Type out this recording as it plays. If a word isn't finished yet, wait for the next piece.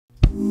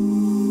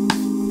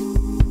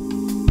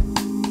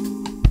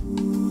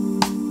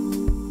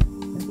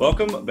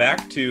Welcome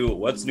back to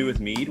What's New with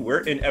Mead.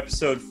 We're in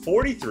episode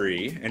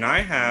 43, and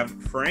I have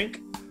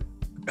Frank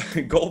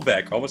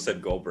Golbeck. Almost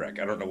said Golbeck.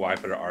 I don't know why I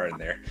put an R in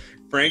there.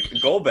 Frank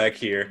Golbeck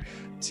here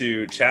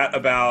to chat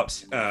about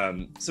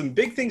some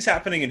big things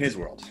happening in his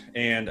world.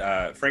 And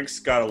Frank's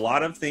got a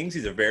lot of things.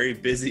 He's a very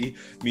busy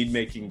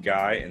mead-making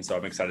guy, and so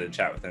I'm excited to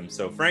chat with him.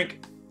 So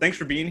Frank, thanks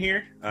for being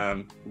here.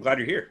 I'm glad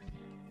you're here.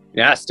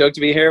 Yeah, stoked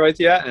to be here with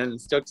you,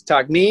 and stoked to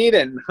talk mead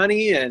and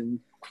honey and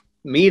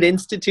Mead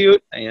Institute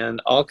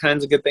and all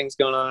kinds of good things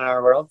going on in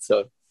our world.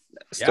 So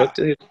stoked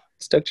to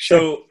share.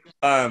 So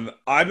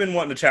I've been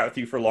wanting to chat with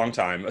you for a long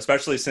time,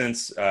 especially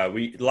since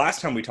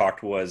last time we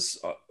talked was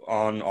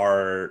on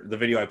the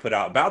video I put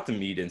out about the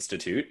Mead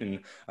Institute, and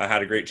I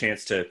had a great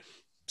chance to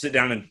sit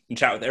down and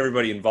chat with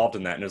everybody involved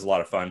in that, and it was a lot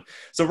of fun.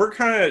 So we're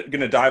kind of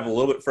going to dive a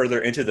little bit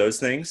further into those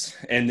things,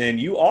 and then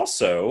you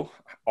also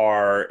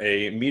are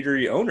a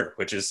meadery owner,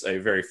 which is a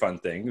very fun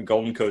thing,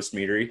 Golden Coast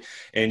Meadery,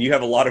 and you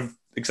have a lot of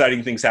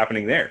exciting things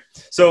happening there.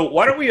 So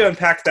why don't we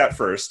unpack that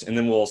first, and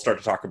then we'll start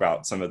to talk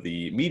about some of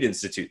the Mead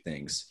Institute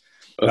things.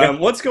 Okay.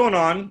 What's going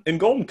on in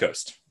Golden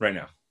Coast right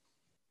now?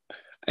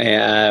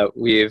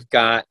 We've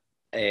got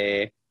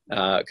a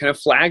kind of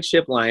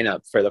flagship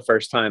lineup for the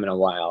first time in a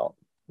while.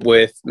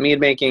 With mead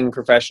making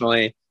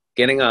professionally,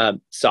 getting a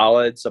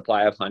solid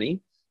supply of honey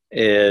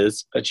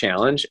is a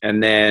challenge,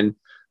 and then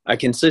a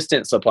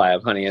consistent supply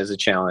of honey is a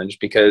challenge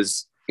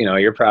because, you know,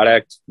 your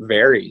product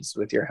varies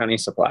with your honey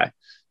supply.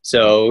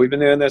 So we've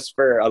been doing this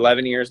for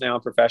 11 years now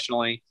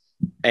professionally,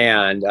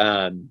 and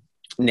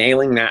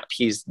nailing that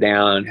piece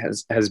down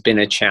has been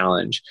a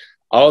challenge.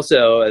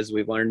 Also, as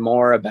we've learned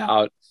more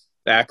about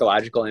the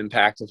ecological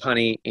impact of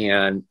honey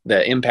and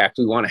the impact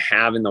we want to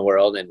have in the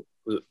world and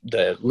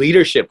the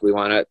leadership we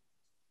want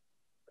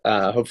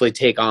to hopefully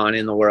take on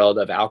in the world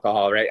of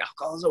alcohol, right?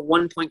 Alcohol is a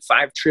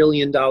 $1.5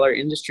 trillion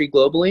industry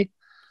globally.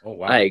 Oh,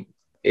 wow. Like,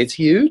 it's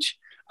huge.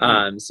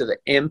 So the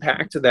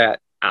impact that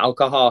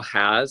alcohol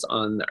has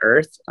on the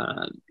earth,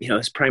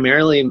 is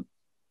primarily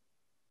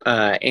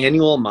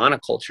annual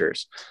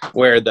monocultures,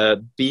 where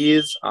the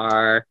bees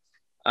are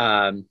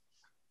a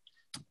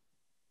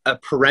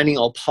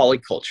perennial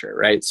polyculture,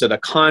 right? So the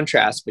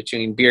contrast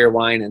between beer,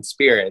 wine, and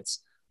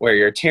spirits, where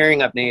you're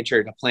tearing up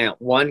nature to plant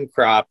one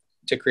crop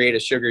to create a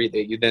sugar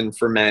that you then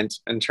ferment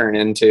and turn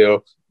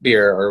into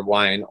beer or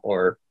wine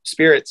or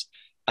spirits,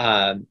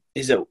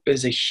 is a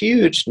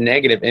huge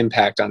negative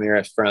impact on the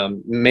earth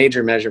from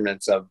major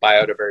measurements of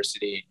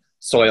biodiversity,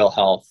 soil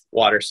health,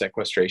 water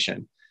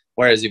sequestration.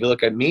 Whereas if you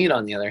look at mead,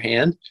 on the other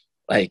hand,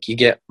 like, you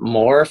get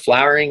more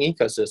flowering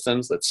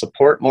ecosystems that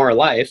support more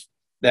life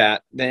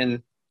that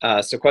then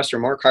sequester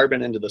more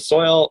carbon into the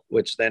soil,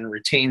 which then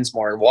retains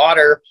more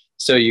water.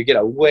 So you get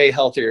a way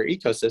healthier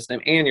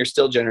ecosystem, and you're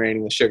still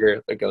generating the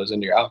sugar that goes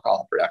into your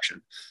alcohol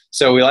production.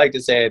 So we like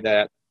to say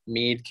that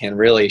mead can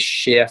really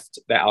shift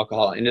the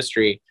alcohol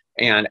industry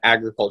and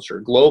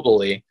agriculture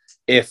globally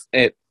if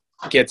it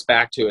gets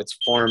back to its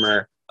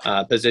former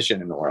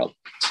position in the world.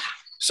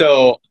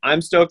 So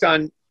I'm stoked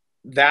on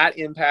that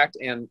impact,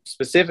 and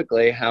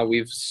specifically how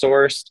we've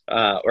sourced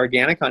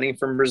organic honey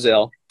from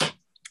Brazil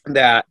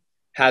that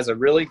has a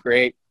really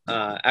great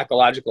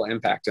ecological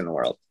impact in the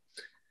world.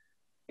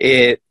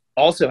 It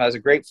also has a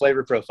great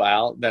flavor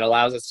profile that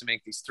allows us to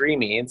make these three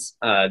meads,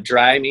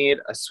 dry mead,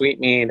 a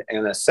sweet mead,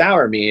 and a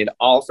sour mead,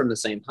 all from the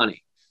same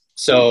honey.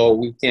 So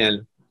we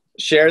can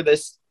share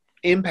this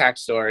impact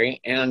story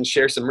and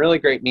share some really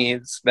great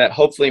meads that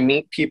hopefully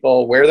meet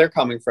people where they're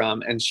coming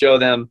from and show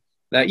them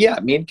that, yeah,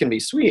 mead can be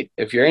sweet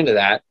if you're into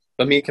that,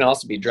 but mead can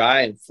also be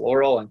dry and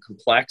floral and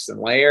complex and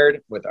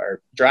layered with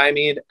our dry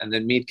mead, and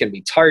then mead can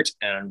be tart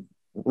and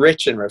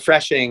rich and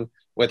refreshing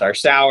with our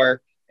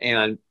sour.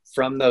 And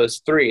from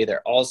those three,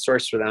 they're all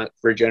sourced from that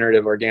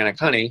regenerative organic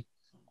honey,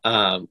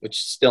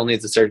 which still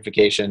needs a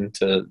certification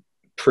to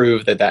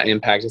prove that that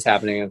impact is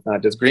happening. It's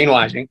not just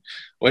greenwashing,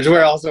 which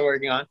we're also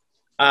working on.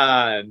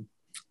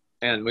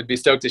 And would be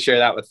stoked to share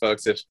that with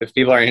folks if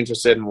people are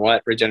interested in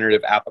what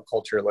regenerative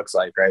apiculture looks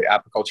like, right?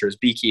 Apiculture is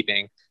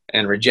beekeeping,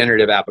 and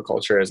regenerative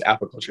apiculture is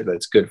apiculture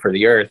that's good for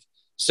the earth.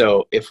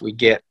 So if we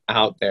get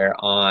out there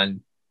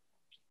on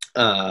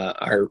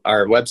our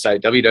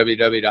website,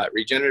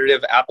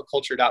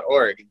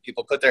 www.regenerativeapiculture.org, and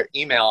people put their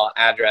email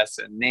address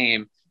and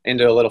name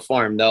into a little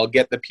form, they'll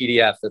get the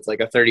PDF that's like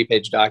a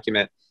 30-page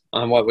document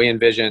on what we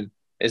envision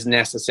is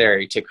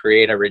necessary to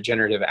create a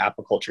regenerative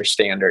apiculture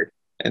standard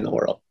in the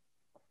world.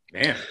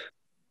 Man.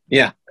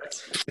 Yeah. I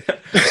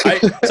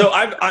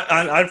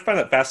find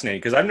that fascinating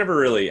because I've never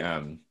really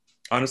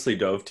honestly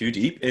dove too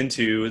deep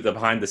into the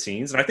behind the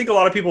scenes. And I think a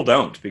lot of people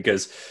don't,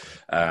 because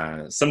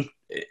some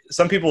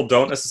people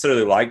don't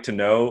necessarily like to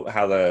know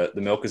how the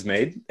milk is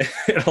made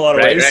in a lot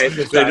of ways. Right.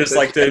 They just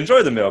like to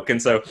enjoy the milk.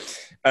 And so,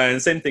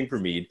 and same thing for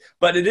mead.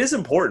 But it is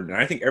important. And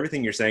I think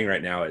everything you're saying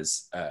right now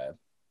is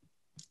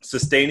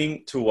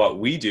sustaining to what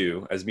we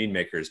do as mead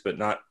makers, but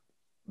not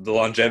the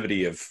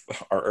longevity of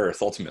our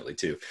earth ultimately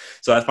too.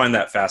 So I find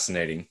that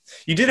fascinating.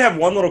 You did have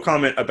one little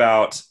comment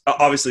about,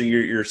 obviously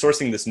you're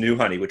sourcing this new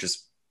honey, which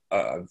is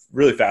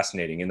really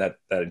fascinating, and that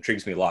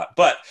intrigues me a lot.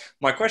 But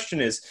my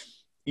question is,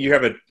 you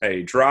have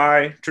a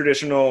dry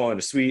traditional and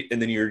a sweet,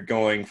 and then you're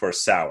going for a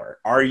sour.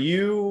 Are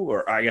you,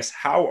 or I guess,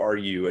 how are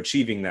you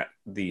achieving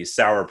the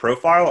sour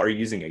profile? Are you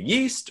using a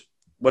yeast?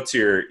 What's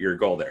your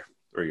goal there,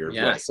 or your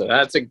Yeah, way? so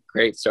that's a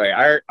great story.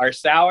 Our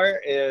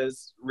sour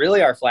is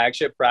really our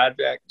flagship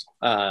project.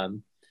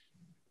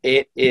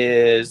 It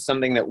is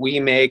something that we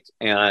make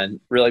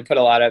and really put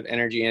a lot of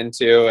energy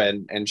into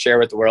and share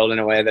with the world in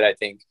a way that I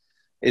think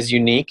is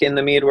unique in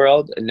the mead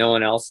world. And no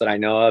one else that I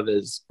know of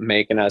is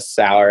making us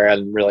sour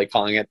and really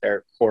calling it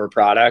their core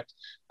product.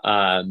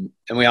 And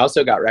we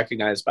also got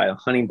recognized by the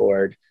Honey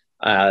Board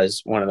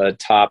as one of the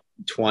top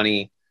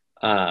 20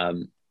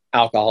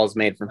 alcohols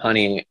made from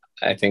honey,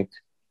 I think,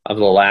 of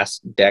the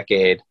last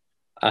decade,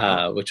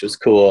 which was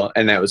cool.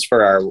 And that was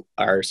for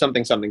our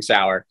something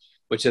sour,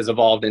 which has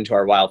evolved into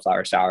our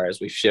wildflower sour as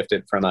we've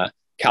shifted from a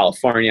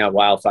California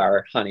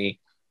wildflower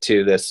honey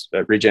to this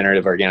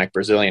regenerative organic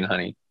Brazilian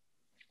honey.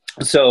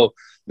 So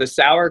the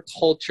sour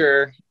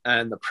culture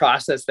and the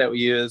process that we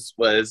use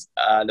was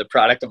the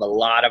product of a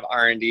lot of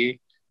R&D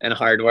and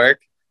hard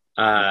work.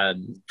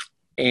 And,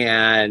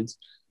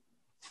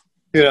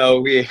 you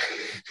know, we,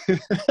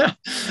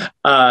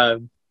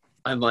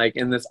 I'm like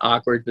in this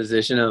awkward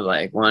position of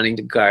like wanting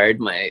to guard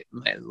my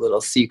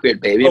little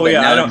secret baby. Oh but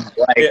yeah, now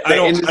I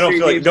don't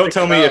feel like, don't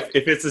tell me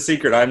if it's a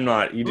secret. I'm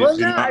not, you well,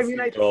 do yeah, not I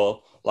mean,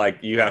 feel like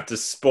you have to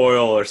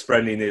spoil or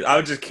spread any news. I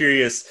was just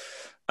curious.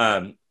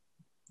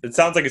 It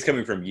sounds like it's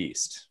coming from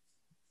yeast.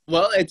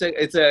 well,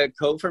 it's a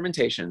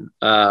co-fermentation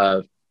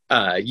of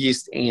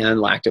yeast and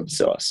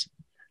lactobacillus.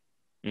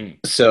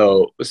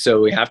 So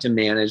we have to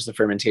manage the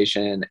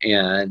fermentation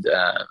and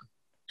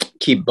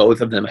keep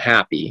both of them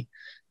happy.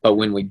 But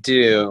when we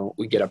do,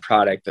 we get a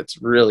product that's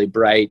really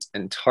bright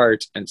and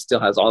tart and still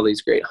has all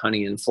these great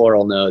honey and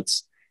floral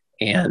notes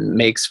and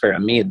makes for a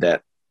mead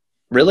that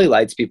really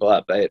lights people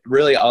up. But it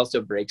really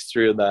also breaks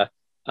through the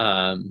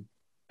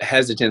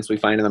hesitance we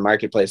find in the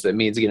marketplace that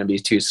mead's going to be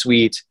too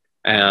sweet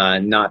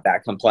and not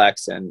that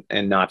complex and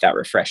not that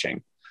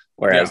refreshing.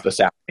 Whereas the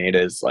sour mead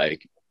is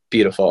like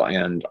beautiful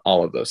and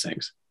all of those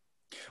things.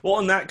 Well,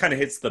 and that kind of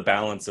hits the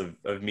balance of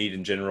mead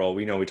in general.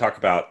 We know we talk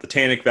about the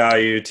tannic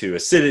value to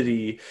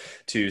acidity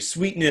to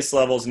sweetness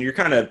levels, and you're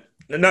kind of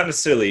not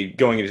necessarily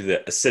going into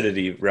the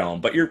acidity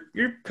realm, but you're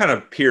kind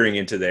of peering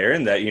into there,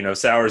 and that, you know,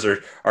 sours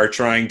are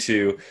trying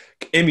to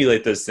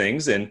emulate those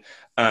things. And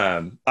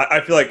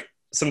I feel like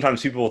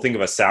sometimes people will think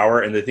of a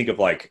sour and they think of,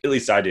 like, at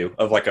least I do,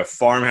 of like a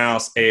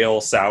farmhouse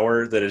ale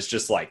sour that is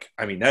just like,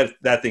 I mean,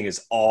 that thing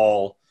is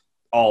all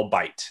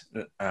bite.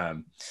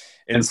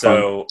 And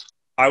so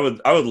I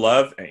would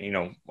love, you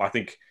know, I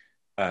think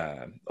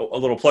a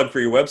little plug for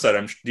your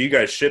website. Do you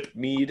guys ship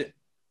mead?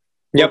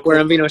 Yep, we're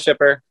on Vino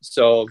Shipper.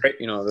 So,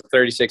 you know, the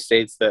 36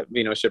 states that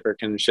Vino Shipper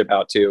can ship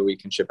out to, we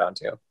can ship out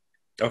to.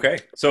 Okay.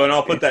 So, and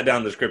I'll put that down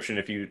in the description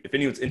if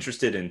anyone's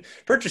interested in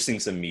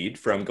purchasing some mead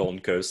from Golden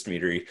Coast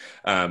Meadery.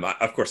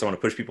 Of course, I want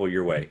to push people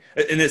your way.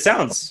 And it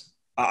sounds,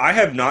 I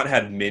have not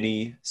had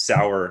many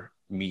sour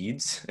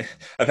meads.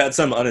 I've had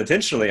some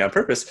unintentionally on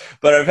purpose,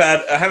 but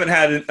I haven't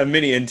had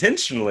many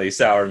intentionally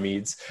sour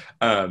meads.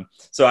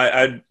 So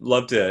I'd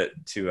love to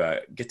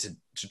get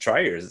to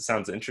try yours. It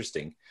sounds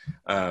interesting.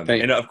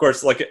 And of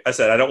course, like I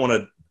said,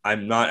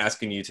 I'm not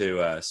asking you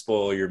to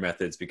spoil your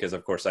methods, because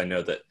of course I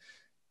know that.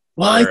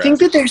 Well, I think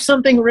that there's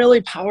something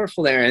really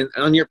powerful there, and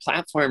on your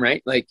platform,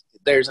 right? Like,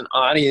 there's an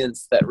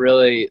audience that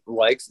really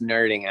likes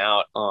nerding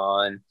out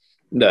on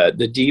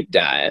the deep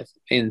dive.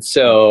 And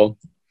so,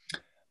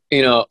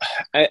 you know,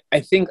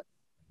 I think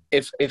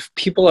if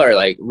people are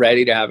like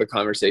ready to have a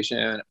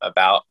conversation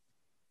about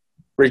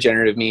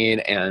regenerative mead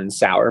and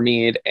sour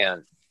mead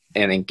and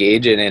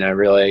engage it in a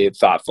really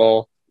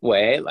thoughtful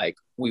way, like,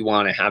 we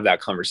want to have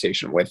that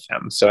conversation with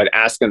them. So I'd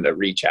ask them to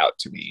reach out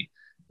to me,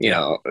 you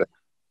know,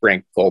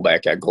 Frank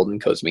Golbeck at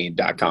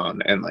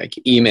goldencoastmead.com, and like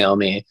email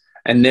me.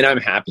 And then I'm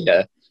happy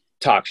to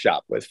talk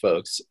shop with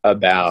folks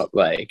about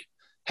like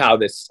how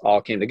this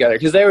all came together.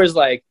 Cause there was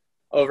like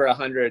over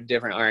 100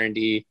 different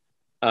R&D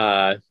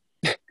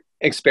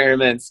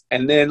experiments,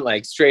 and then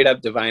like straight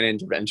up divine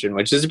intervention,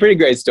 which is a pretty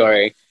great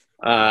story.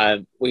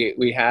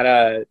 We had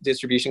a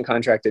distribution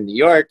contract in New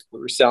York. We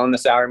were selling the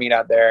sour mead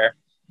out there,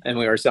 and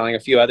we were selling a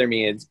few other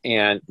meads,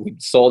 and we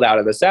sold out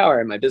of the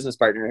sour. And my business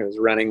partner, who was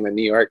running the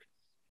New York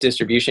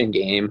distribution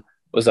game,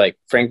 was like,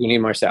 Frank, we need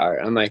more sour.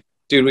 I'm like,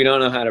 dude, we don't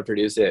know how to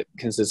produce it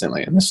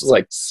consistently. And this was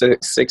like 7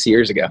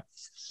 years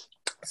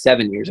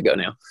ago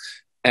now.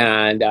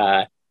 And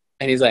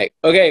he's like,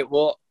 okay,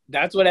 well,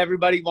 that's what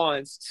everybody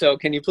wants. So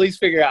can you please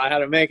figure out how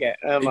to make it?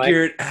 And I'm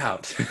figure it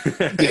out.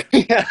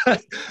 Yeah.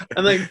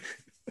 I'm like,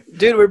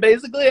 dude, we're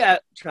basically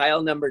at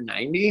trial number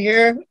 90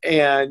 here,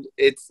 and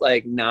it's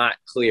like not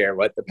clear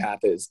what the path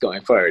is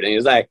going forward. And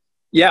he's like,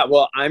 yeah,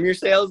 well, I'm your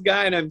sales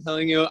guy, and I'm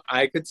telling you,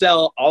 I could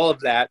sell all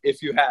of that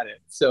if you had it.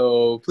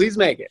 So please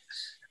make it.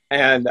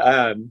 And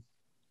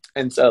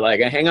so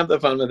like I hang up the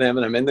phone with him,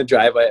 and I'm in the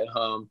driveway at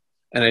home,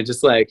 and I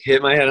just like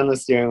hit my head on the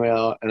steering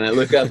wheel, and I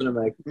look up and I'm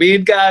like,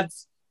 mead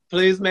gods,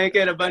 please make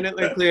it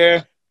abundantly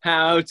clear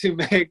how to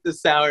make the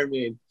sour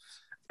mead.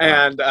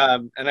 And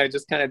I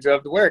just kind of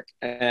drove to work,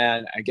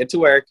 and I get to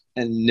work,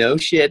 and no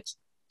shit.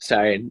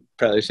 Sorry,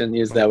 probably shouldn't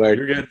use that word.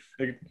 You're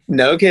good.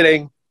 No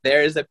kidding.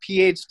 There is a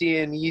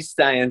PhD in yeast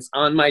science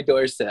on my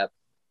doorstep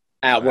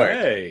at work.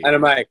 Hey. And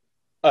I'm like,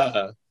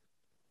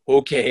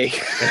 okay.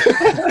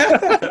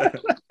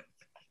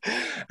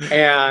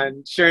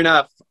 And sure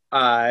enough,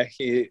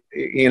 he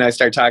and I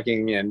start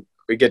talking, and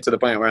we get to the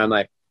point where I'm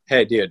like,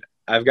 hey, dude,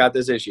 I've got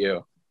this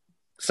issue.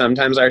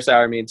 Sometimes our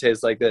sour mead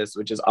tastes like this,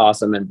 which is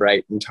awesome and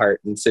bright and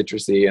tart and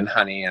citrusy and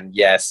honey and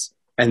yes.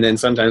 And then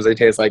sometimes they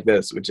taste like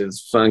this, which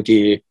is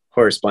funky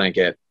horse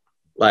blanket.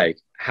 Like,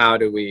 how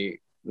do we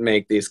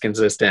make these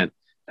consistent?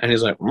 And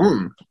he's like,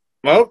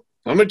 well,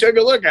 I'm going to take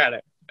a look at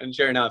it. And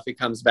sure enough, he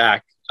comes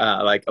back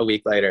like a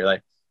week later,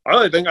 like,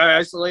 I think I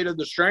isolated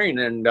the strain,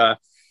 and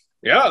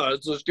yeah,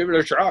 let's give it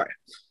a try.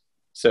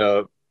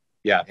 So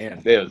yeah,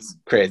 man, it was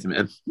crazy,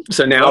 man.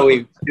 So now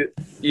we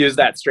use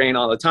that strain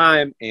all the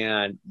time,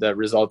 and the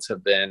results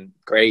have been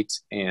great.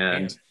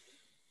 And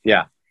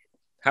yeah,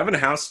 having a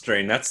house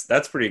strain, that's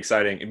pretty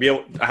exciting. It'd be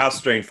a house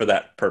strain for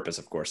that purpose,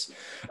 of course.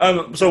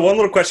 So one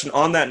little question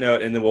on that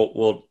note, and then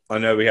we'll I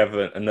know we have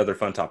another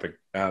fun topic.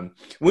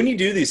 When you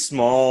do these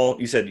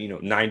small, you said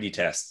 90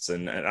 tests,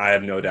 and I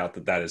have no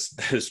doubt that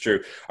is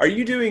true. Are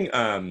you doing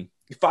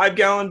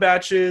 5-gallon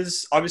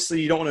batches?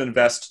 Obviously, you don't want to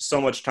invest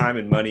so much time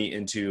and money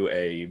into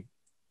a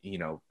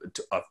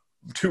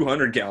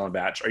 200-gallon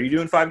batch. Are you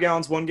doing 5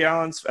 gallons, 1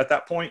 gallons at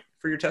that point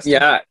for your testing?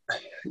 Yeah.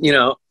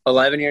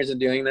 11 years of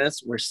doing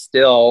this, we're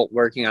still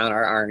working on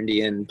our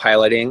R&D and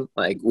piloting.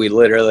 Like, we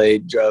literally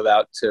drove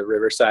out to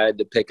Riverside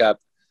to pick up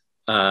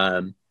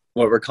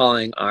what we're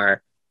calling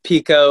our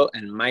pico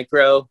and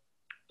micro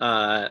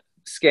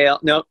scale.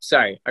 Nope,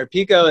 sorry. Our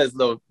pico is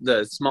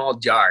the small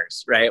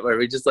jars, right? Where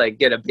we just like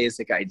get a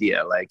basic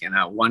idea, like in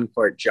a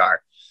 1-quart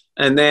jar.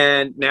 And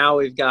then now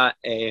we've got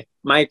a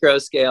micro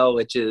scale,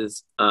 which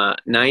is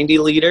 90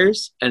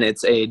 liters, and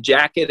it's a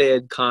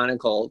jacketed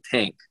conical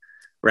tank,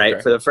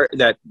 right? Okay.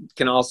 That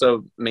can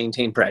also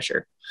maintain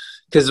pressure.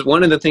 Because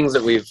one of the things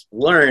that we've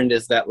learned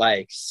is that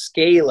like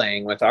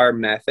scaling with our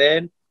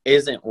method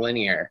isn't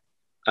linear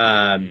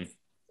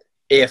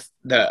if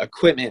the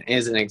equipment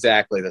isn't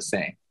exactly the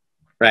same,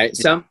 right?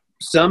 Yeah.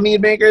 Some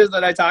mead makers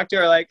that I talk to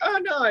are like, oh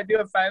no, I do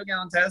a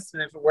 5-gallon test,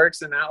 and if it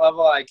works in that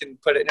level, I can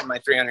put it in my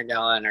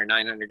 300-gallon or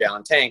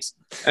 900-gallon tanks,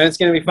 and it's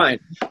going to be fine.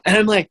 And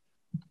I'm like,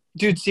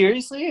 dude,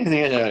 seriously? And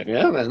they're like,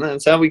 yeah, man,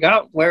 that's how we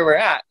got where we're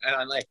at. And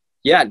I'm like,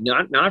 yeah,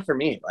 not for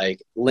me.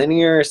 Like,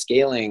 linear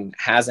scaling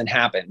hasn't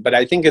happened, but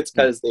I think it's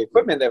because the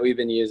equipment that we've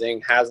been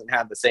using hasn't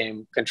had the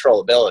same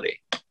controllability.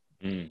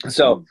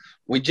 So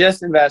we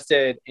just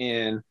invested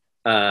in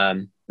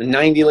the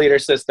 90-liter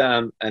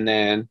system, and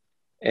then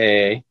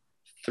a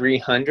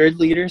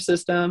 300-liter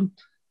system,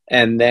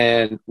 and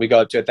then we go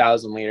up to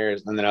 1,000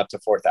 liters, and then up to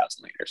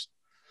 4,000 liters.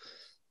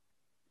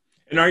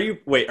 And are you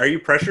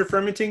pressure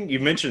fermenting? You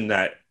mentioned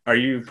that. Are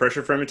you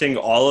pressure fermenting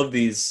all of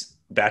these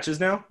batches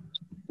now?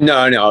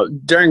 No.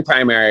 During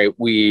primary,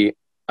 we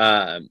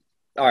are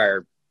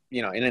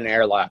in an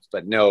airlock,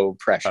 but no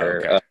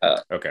pressure.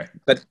 Okay.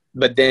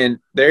 But then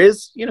there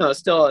is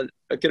still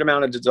a good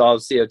amount of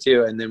dissolved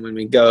CO2, and then when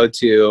we go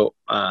to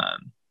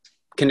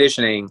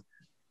conditioning,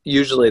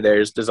 usually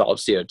there's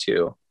dissolved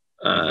CO2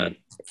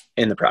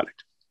 in the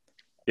product.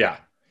 Yeah.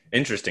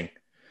 Interesting.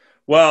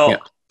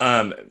 Well,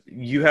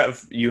 you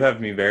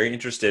have me very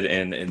interested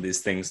in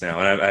these things now.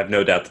 And I have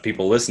no doubt the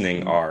people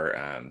listening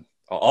are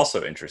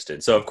also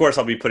interested. So of course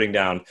I'll be putting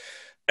down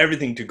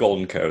everything to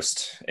Golden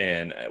Coast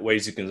and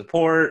ways you can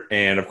support.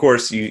 And of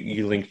course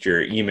you linked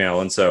your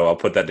email. And so I'll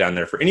put that down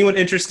there for anyone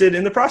interested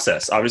in the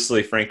process.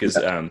 Obviously Frank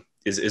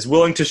is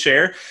willing to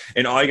share,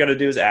 and all you got to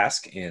do is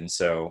ask. And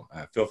so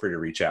feel free to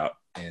reach out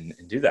and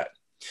do that.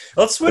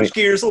 Let's switch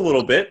gears a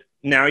little bit.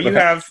 Now you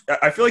have,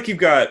 I feel like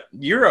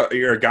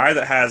you're a guy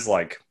that has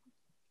like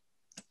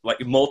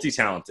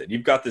multi-talented.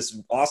 You've got this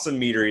awesome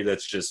meadery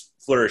that's just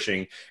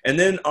flourishing. And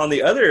then on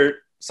the other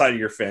side of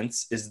your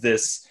fence is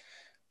this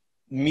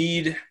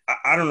Mead,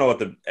 I don't know what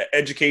the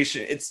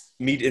education, it's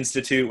Mead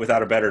Institute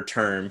without a better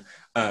term.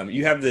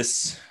 You have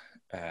this,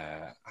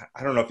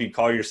 I don't know if you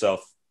call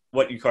yourself,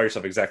 what you call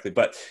yourself exactly,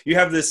 but you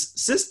have this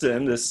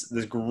system, this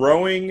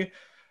growing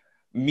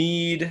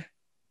Mead.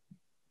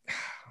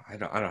 I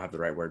don't have the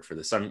right word for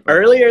this.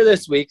 Earlier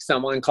this week,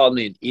 someone called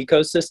me an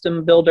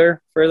ecosystem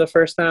builder for the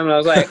first time. And I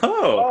was like,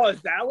 oh, is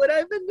that what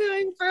I've been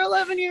doing for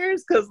 11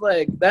 years? Because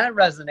like that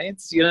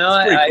resonates, It's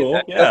pretty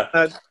cool. Yeah.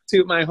 I don't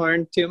toot my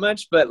horn too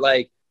much, but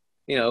like,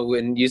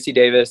 when UC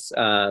Davis,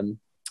 I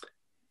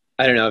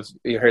don't know if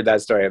you heard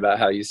that story about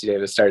how UC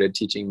Davis started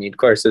teaching mead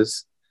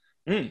courses.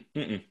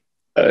 It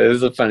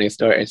was a funny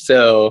story.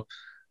 So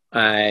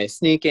I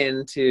sneak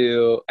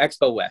into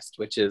Expo West,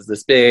 which is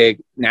this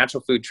big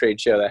natural food trade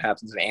show that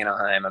happens in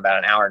Anaheim, about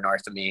an hour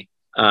north of me,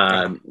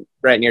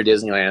 right near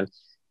Disneyland.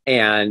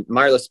 And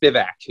Marla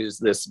Spivak, who's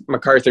this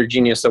MacArthur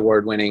Genius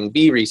Award-winning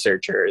bee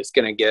researcher, is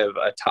going to give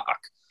a talk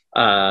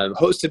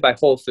hosted by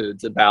Whole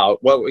Foods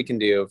about what we can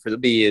do for the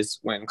bees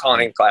when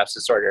colony collapse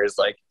disorder is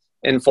like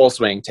in full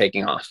swing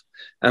taking off.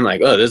 I'm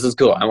like, oh, this is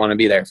cool. I want to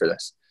be there for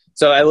this.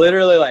 So I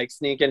literally like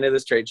sneak into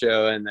this trade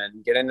show and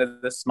then get into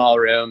this small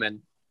room and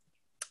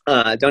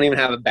don't even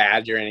have a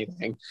badge or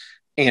anything.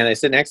 And I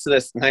sit next to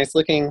this nice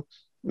looking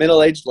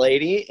middle-aged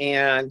lady,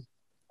 and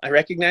I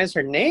recognize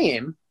her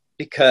name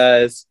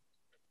because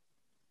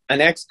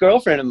an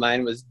ex-girlfriend of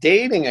mine was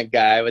dating a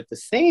guy with the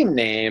same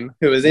name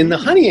who was in the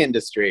honey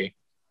industry.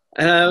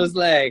 And I was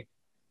like,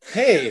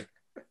 hey,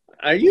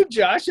 are you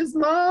Josh's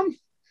mom?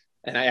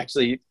 And I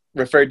actually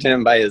referred to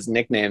him by his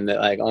nickname that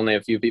like only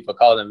a few people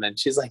called him. And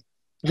she's like,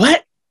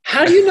 what?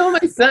 How do you know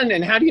my son?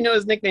 And how do you know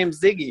his nickname's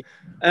Ziggy?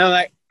 And I'm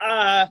like,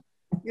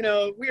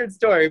 weird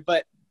story,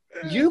 but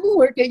you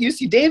work at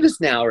UC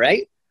Davis now,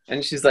 right?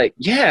 And she's like,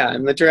 yeah,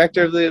 I'm the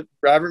director of the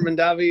Robert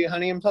Mondavi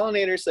Honey and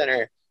Pollinator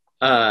Center,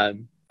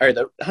 or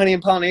the Honey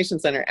and Pollination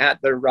Center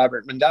at the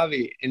Robert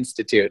Mondavi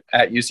Institute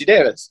at UC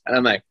Davis. And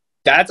I'm like,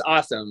 that's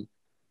awesome.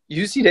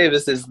 UC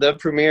Davis is the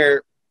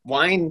premier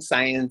wine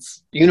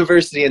science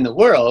university in the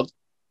world.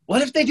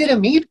 What if they did a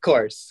Mead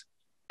course?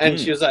 And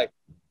she was like,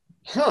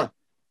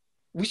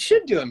 we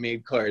should do a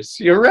Mead course.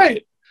 You're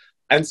right.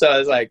 And so I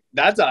was like,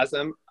 that's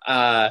awesome.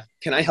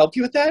 Can I help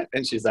you with that?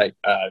 And she's like,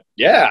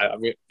 yeah,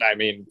 I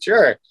mean,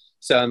 sure.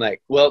 So I'm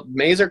like, well,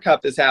 Mazer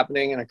Cup is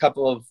happening in a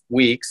couple of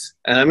weeks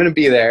and I'm going to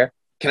be there.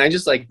 Can I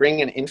just like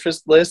bring an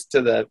interest list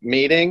to the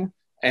meeting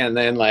and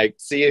then like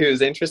see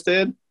who's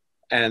interested?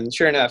 And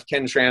sure enough,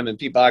 Ken Schramm and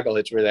Pete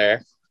Bokolich were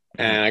there,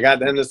 and I got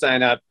them to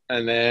sign up,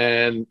 and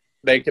then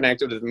they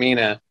connected with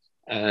Mina,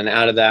 and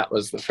out of that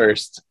was the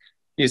first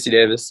UC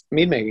Davis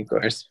mead making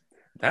course.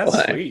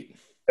 That's sweet.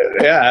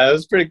 Yeah, it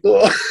was pretty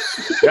cool.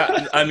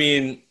 Yeah, I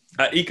mean,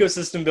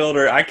 ecosystem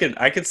builder. I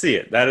could see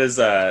it.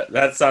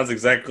 That sounds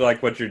exactly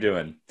like what you're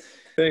doing.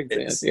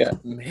 Thanks, yeah,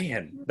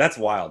 man, that's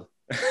wild.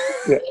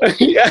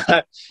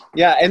 yeah.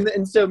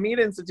 And so Mead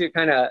Institute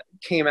kind of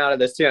came out of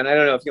this too. And I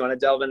don't know if you want to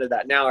delve into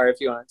that now, or if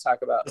you want to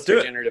talk about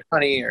regenerative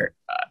honey, or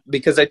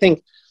because I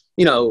think,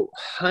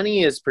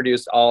 honey is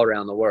produced all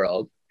around the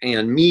world,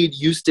 and mead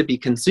used to be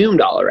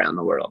consumed all around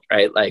the world,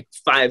 right? Like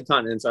 5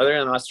 continents, other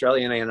than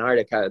Australia and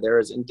Antarctica, there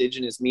was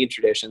indigenous mead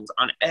traditions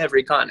on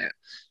every continent.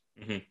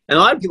 Mm-hmm. And a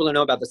lot of people don't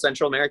know about the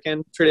Central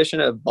American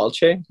tradition of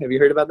Balche. Have you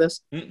heard about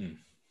this? Mm-mm.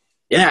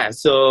 Yeah,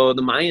 so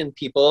the Mayan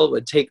people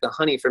would take the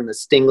honey from the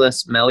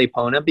stingless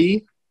Melipona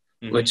bee,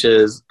 which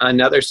is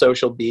another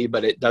social bee,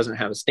 but it doesn't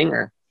have a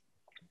stinger.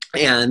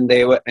 And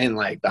they would, and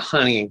like the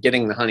honey, and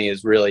getting the honey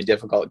is really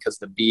difficult because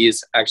the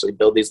bees actually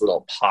build these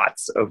little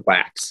pots of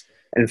wax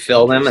and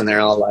fill them, and they're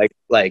all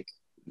like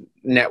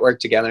networked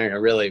together in a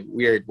really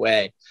weird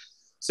way.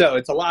 So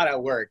it's a lot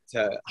of work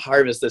to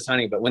harvest this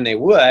honey, but when they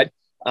would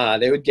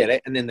get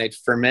it, and then they'd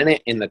ferment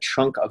it in the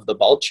trunk of the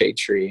Balche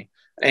tree.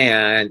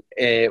 And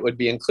it would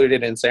be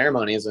included in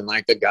ceremonies, and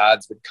like the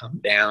gods would come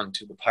down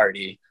to the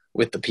party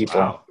with the people.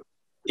 Wow.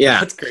 Yeah.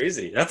 That's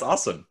crazy. That's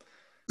awesome.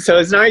 So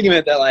it's an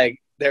argument that like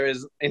there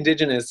is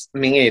indigenous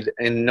mead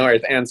in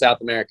North and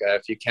South America,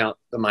 if you count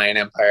the Mayan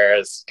Empire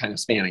as kind of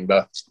spanning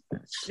both.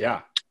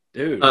 Yeah.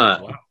 Dude.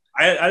 Wow.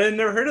 I had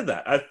never heard of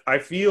that. I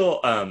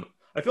feel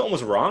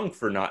almost wrong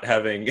for not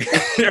having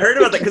heard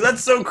about that, because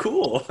that's so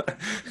cool.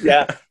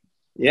 Yeah.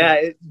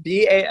 Yeah,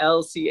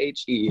 Balche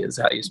is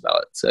how you spell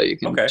it, so you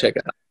can check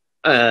it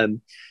out.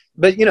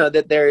 But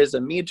that there is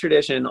a mead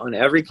tradition on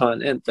every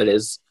continent that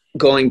is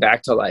going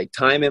back to like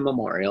time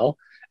immemorial.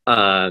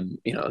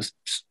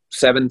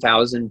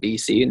 7,000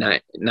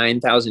 BC,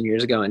 9,000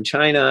 years ago in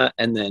China,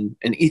 and then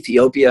in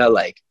Ethiopia,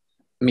 like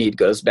mead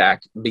goes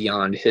back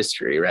beyond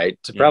history, right,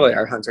 to probably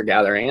our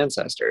hunter-gatherer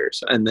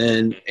ancestors. And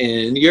then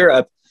in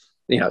Europe,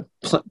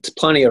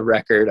 plenty of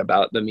record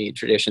about the mead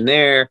tradition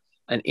there.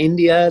 In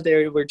India,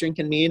 they were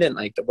drinking mead, and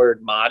like the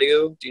word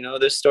madhu. Do you know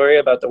this story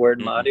about the word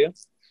madhu?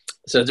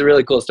 So it's a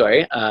really cool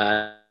story.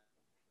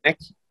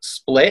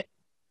 Split,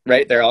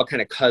 right? They're all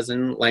kind of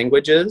cousin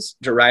languages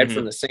derived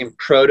from the same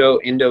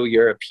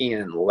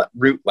Proto-Indo-European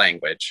root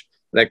language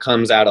that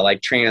comes out of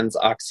like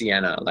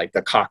Transoxiana, like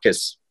the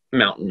Caucasus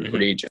mountain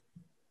region.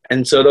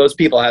 And so those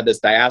people had this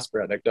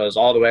diaspora that goes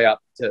all the way up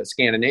to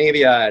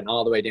Scandinavia and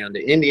all the way down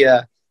to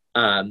India.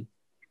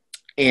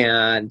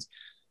 And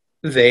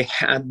they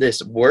had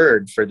this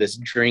word for this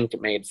drink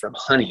made from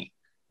honey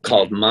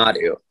called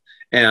madhu.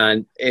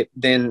 And it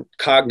then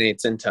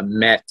cognates into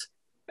met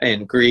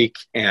in Greek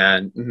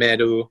and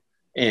medu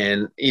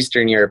in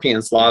Eastern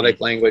European Slavic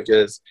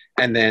languages.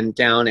 And then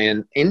down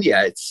in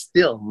India, it's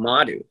still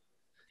madhu.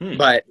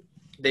 But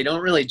they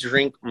don't really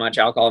drink much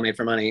alcohol made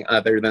from honey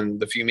other than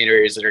the few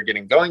meteors that are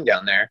getting going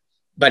down there.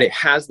 But it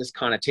has this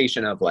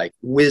connotation of like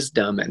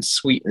wisdom and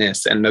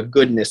sweetness and the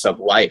goodness of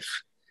life.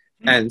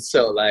 And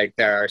so like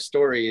there are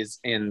stories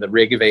in the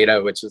Rig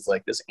Veda, which is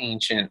like this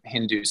ancient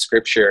Hindu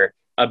scripture,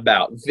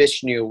 about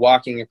Vishnu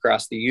walking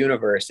across the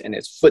universe, and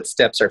his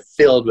footsteps are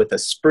filled with a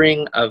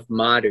spring of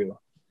madhu.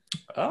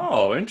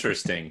 Oh,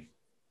 interesting.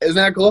 Isn't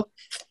that cool?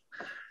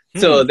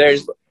 So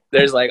there's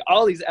like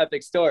all these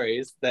epic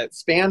stories that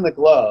span the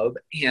globe,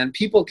 and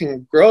people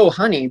can grow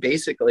honey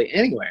basically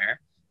anywhere,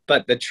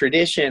 but the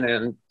tradition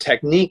and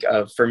technique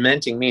of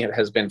fermenting mead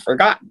has been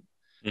forgotten.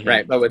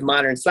 Right. But with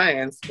modern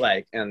science,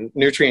 like, and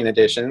nutrient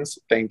additions,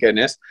 thank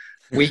goodness,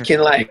 we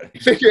can like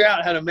figure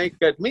out how to make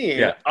good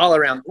mead all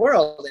around the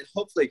world and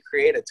hopefully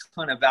create a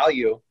ton of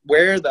value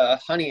where the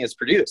honey is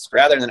produced,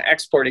 rather than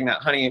exporting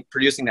that honey,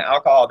 producing the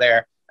alcohol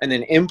there, and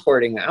then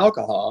importing the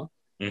alcohol.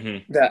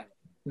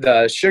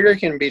 The sugar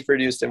can be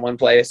produced in one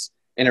place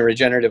in a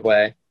regenerative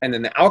way, and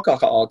then the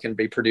alcohol can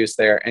be produced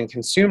there and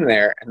consumed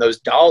there, and those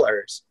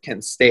dollars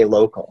can stay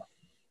local.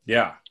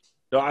 Yeah.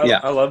 No,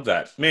 I love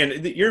that,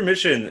 man. Your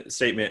mission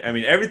statement, I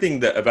mean,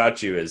 everything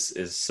about you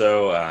is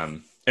so, I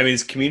mean,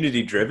 it's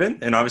community driven,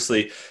 and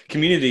obviously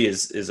community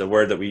is a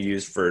word that we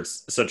use for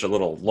such a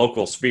little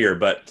local sphere.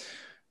 But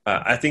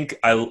I think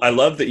I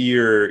love that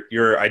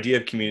your idea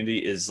of community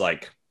is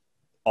like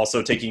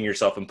also taking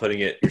yourself and putting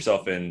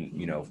yourself in,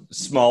 you know,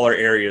 smaller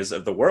areas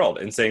of the world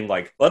and saying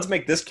like, let's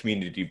make this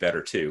community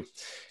better too.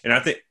 And I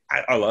think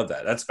I love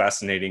that. That's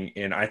fascinating.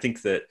 And I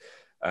think that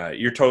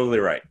you're totally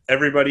right.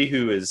 Everybody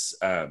who is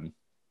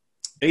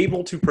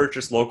able to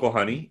purchase local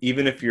honey,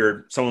 even if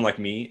you're someone like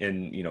me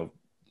in, you know,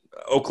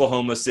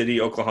 Oklahoma City,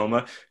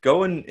 Oklahoma,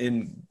 go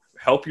and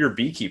help your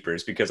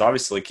beekeepers, because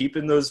obviously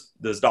keeping those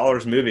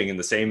dollars moving in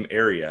the same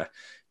area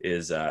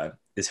is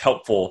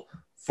helpful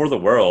for the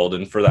world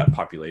and for that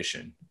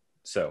population.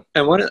 So,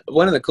 and one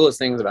of the coolest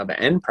things about the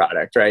end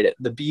product, right?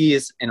 The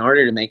bees, in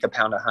order to make a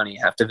pound of honey,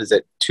 have to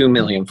visit 2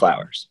 million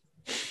flowers,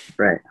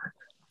 right?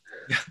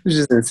 Which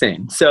is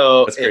insane.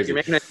 So if you're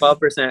making a 12%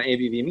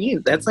 ABV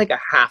mead, that's like a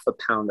half a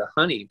pound of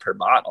honey per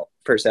bottle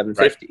per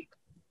 750. Right.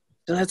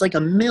 So that's like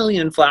 1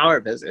 million flower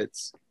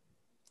visits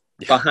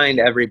behind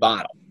every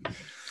bottle,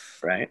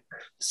 right?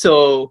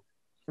 So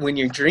when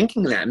you're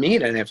drinking that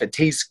mead, and if it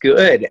tastes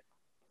good,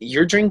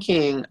 you're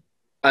drinking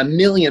 1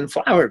 million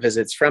flower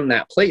visits from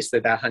that place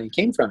that honey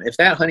came from. If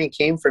that honey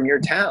came from your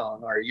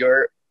town or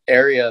your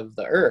area of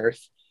the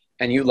earth,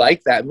 and you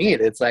like that mead,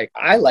 it's like,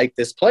 I like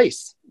this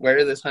place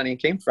where this honey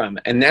came from.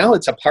 And now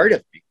it's a part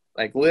of me.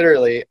 Like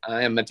literally,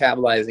 I am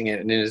metabolizing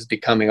it and it is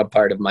becoming a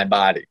part of my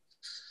body.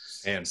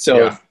 And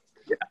so,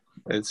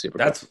 it's super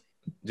cool.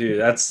 Dude,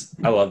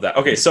 I love that.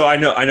 Okay. So I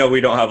know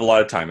we don't have a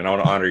lot of time, and I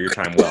want to honor your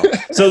time well.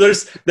 So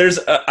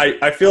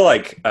I feel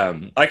like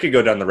I could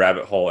go down the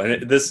rabbit hole,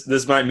 and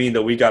this might mean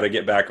that we got to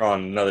get back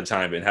on another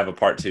time and have a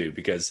part 2,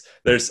 because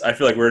I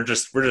feel like we're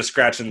just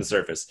scratching the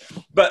surface.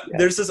 But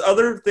there's this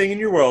other thing in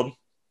your world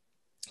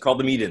called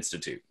the Mead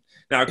Institute.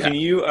 Now, can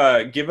you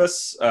give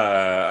us,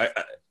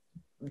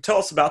 tell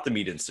us about the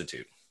Mead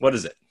Institute? What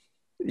is it?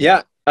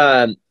 Yeah,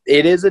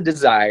 it is a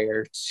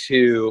desire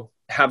to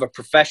have a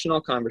professional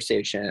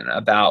conversation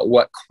about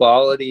what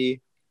quality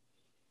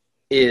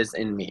is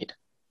in mead,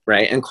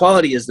 right? And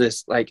quality is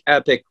this like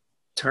epic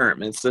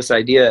term. It's this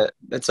idea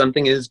that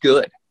something is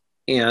good,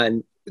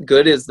 and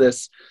good is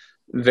this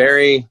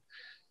very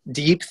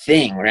deep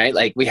thing, right?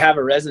 Like we have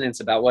a resonance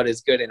about what is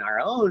good in our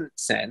own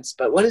sense,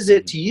 but what is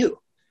it to you?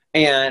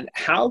 And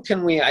how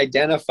can we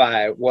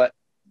identify what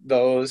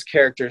those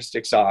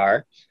characteristics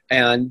are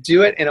and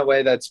do it in a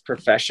way that's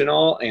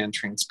professional and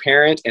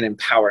transparent and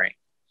empowering,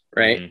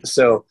 right?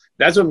 So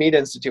that's what Mead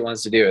Institute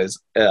wants to do, is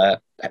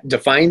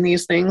define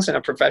these things in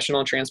a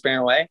professional,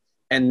 transparent way,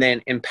 and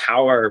then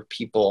empower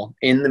people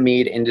in the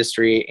mead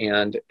industry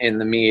and in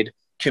the mead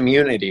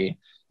community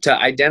to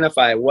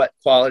identify what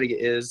quality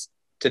is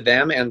to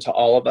them and to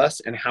all of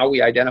us, and how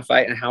we identify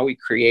it and how we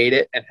create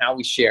it and how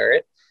we share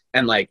it.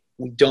 And like,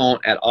 we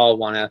don't at all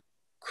want to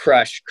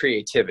crush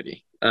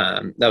creativity.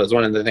 That was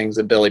one of the things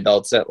that Billy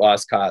Belts at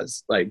Lost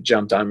Cause like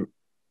jumped on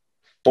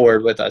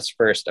board with us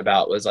first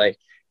about, was like,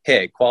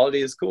 hey,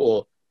 quality is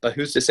cool, but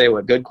who's to say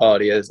what good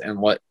quality is and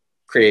what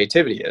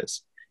creativity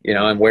is, you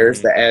know, and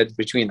where's the edge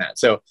between that?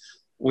 So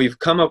we've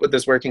come up with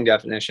this working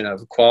definition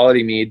of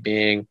quality mead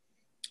being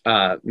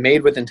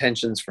made with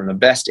intentions from the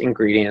best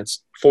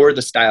ingredients for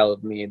the style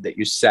of mead that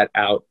you set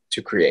out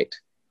to create.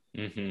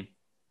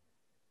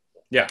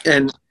 Yeah.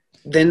 And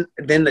then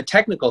the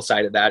technical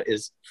side of that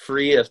is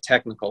free of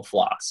technical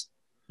flaws,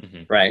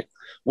 right?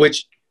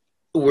 Which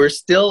we're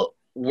still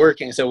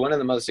working. So one of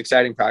the most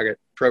exciting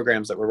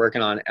programs that we're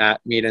working on at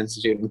Mead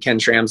Institute, and Ken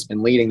Schramm's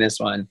been leading this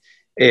one,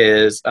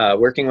 is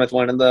working with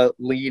one of the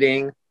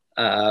leading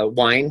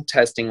wine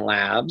testing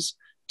labs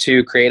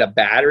to create a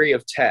battery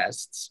of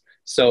tests.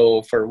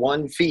 So for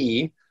one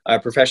fee, a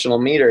professional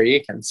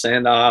meadery can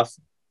send off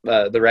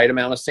the right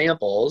amount of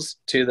samples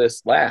to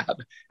this lab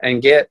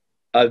and get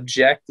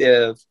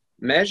objective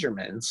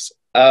measurements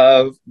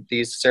of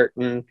these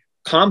certain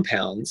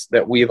compounds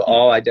that we've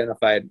all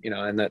identified, you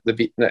know,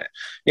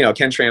 and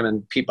Ken Schramm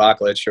and Pete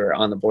Boklich, who are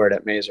on the board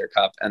at Mazer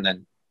Cup, and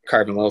then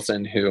Carvin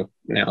Wilson, who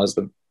now is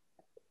the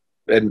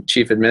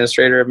chief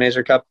administrator of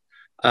Mazer Cup,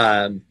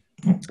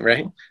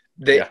 right?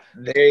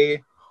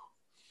 They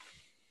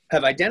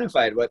have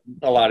identified what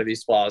a lot of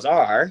these flaws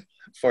are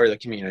for the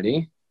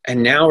community.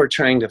 And now we're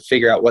trying to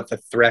figure out what the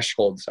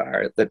thresholds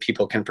are that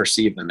people can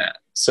perceive them at,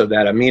 so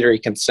that a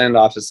meadery can send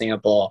off a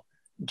sample,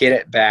 get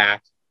it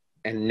back,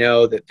 and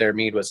know that their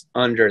mead was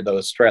under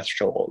those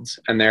thresholds.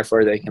 And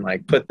therefore they can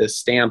like put this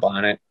stamp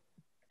on it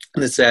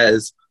that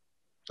says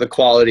the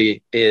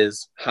quality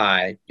is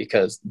high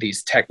because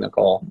these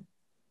technical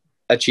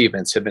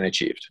achievements have been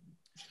achieved.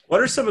 What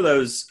are some of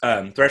those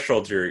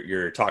thresholds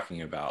you're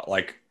talking about?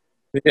 Like,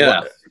 Yeah.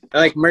 what?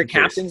 Like I'm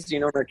curious. mercaptans. Do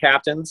you know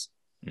mercaptans?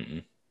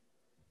 Mm-mm.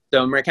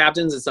 So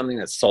mercaptans is something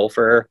that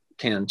sulfur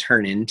can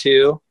turn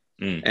into,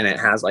 Mm. and it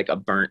has like a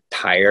burnt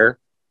tire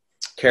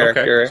Okay.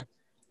 character.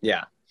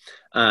 Yeah.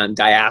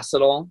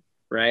 Diacetyl,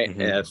 right? Mm-hmm.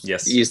 If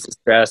Yes. yeast is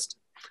stressed,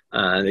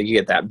 you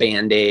get that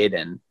Band-Aid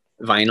and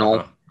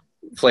vinyl Uh-huh.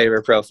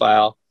 flavor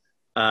profile.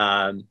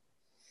 Um,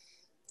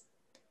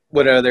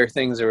 what other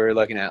things are we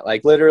looking at?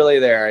 Like literally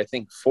there are, I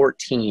think,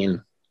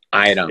 14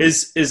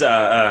 items. Is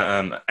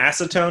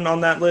acetone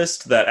on that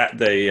list? That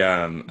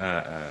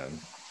the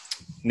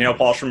nail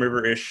polish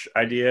remover ish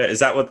idea? Is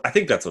that what I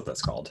think that's what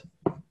that's called?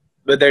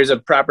 But there's a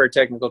proper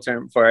technical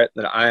term for it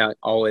that I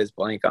always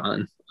blank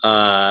on.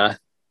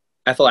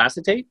 Ethyl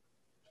acetate? Is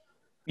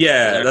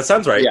Yeah, that? that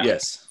sounds right. Yeah.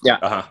 Yes. Yeah.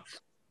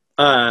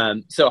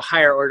 Uh-huh. So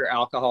higher order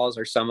alcohols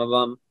are some of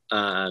them.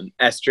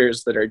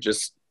 Esters that are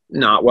just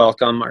not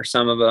welcome are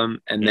some of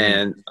them. And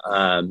Mm-hmm.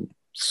 then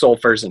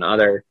sulfurs and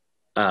other,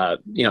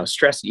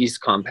 stress yeast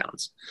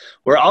compounds.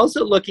 We're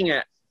also looking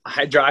at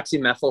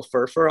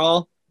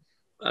hydroxymethylfurfural.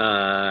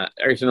 Are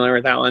you familiar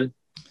with that one?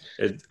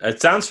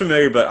 It sounds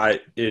familiar, but I'm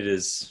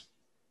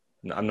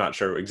not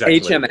sure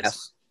exactly what it HMF.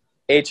 is.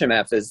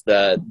 HMF is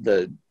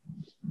the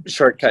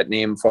shortcut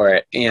name for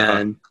it.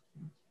 Uh-huh.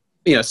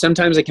 And,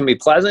 sometimes it can be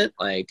pleasant,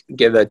 like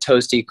give a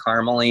toasty,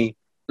 caramely,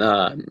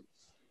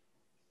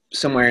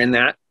 somewhere in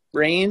that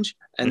range.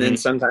 And then Mm-hmm.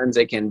 sometimes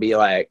it can be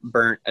like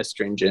burnt,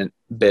 astringent,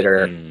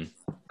 bitter. Mm.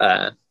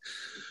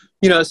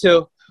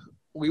 So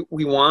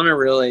we want to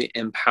really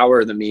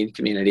empower the mead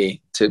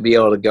community to be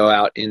able to go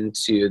out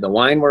into the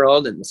wine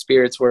world and the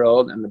spirits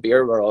world and the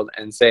beer world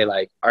and say,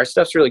 like, our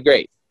stuff's really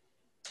great.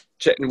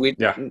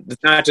 Yeah.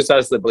 It's not just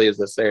us that believes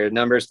this. There are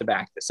numbers to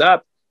back this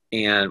up.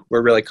 And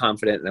we're really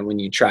confident that when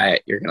you try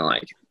it, you're going to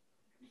like it.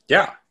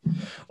 Yeah.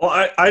 Well,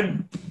 I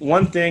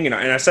one thing, and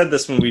I said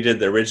this when we did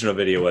the original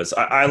video, was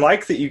I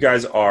like that you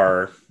guys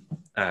are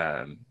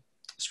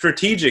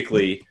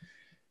strategically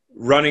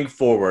running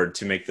forward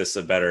to make this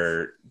a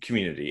better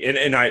community.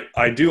 And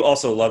I do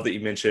also love that you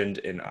mentioned,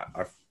 and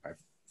I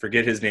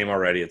forget his name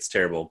already. It's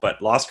terrible,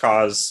 but Lost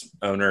Cause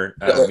owner,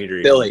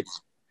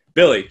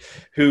 Billy,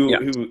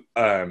 who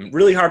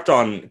really harped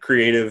on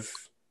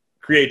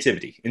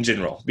creativity in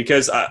general,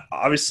 because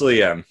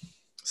obviously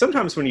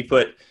sometimes when you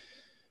put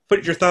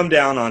your thumb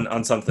down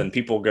on something,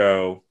 people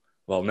go,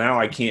 well, now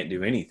I can't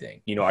do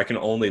anything. I can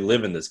only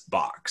live in this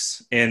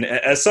box. And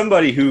as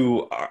somebody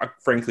who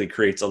frankly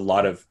creates a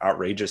lot of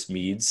outrageous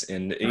meads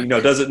and,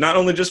 does it not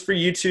only just for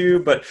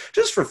YouTube, but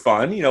just for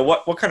fun,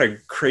 what kind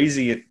of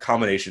crazy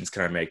combinations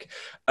can I make?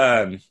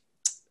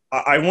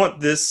 I want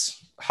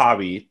this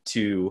hobby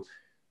to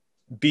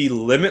be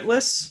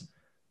limitless,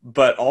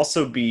 but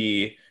also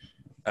be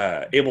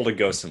able to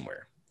go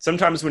somewhere.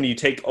 Sometimes when you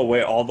take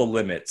away all the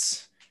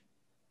limits,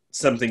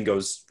 something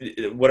goes,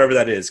 whatever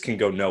that is, can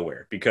go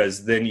nowhere,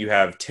 because then you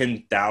have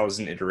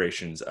 10,000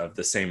 iterations of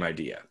the same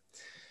idea.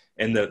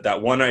 And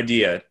that one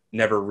idea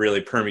never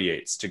really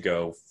permeates to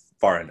go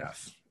far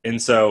enough.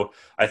 And so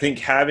I think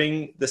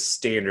having the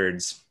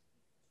standards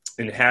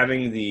and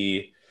having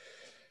I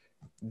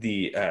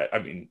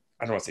don't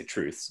want to say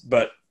truths,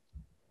 but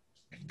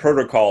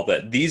protocol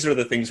that these are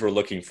the things we're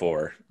looking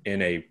for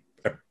in a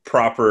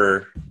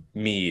proper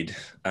mead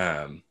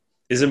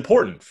is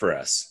important for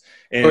us.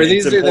 And or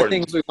these are the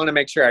things we want to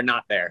make sure are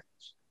not there.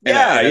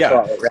 Yeah.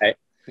 All, right.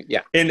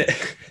 Yeah. And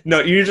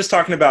no, you're just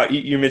talking about,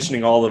 you're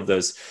mentioning all of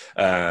those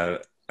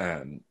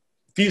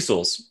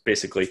fusels,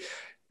 basically.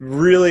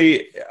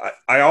 Really,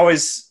 I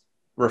always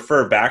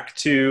refer back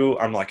to,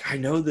 I'm like, I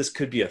know this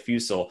could be a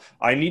fusel.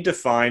 I need to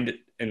find,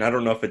 and I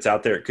don't know if it's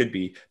out there, it could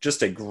be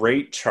just a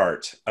great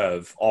chart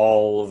of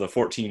all of the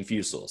 14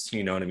 fusels,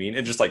 you know what I mean?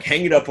 And just like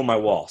hang it up on my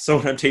wall. So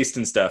when I'm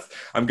tasting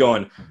stuff, I'm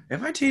going,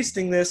 am I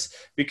tasting this?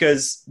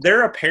 Because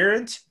they're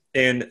apparent.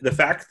 And the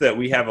fact that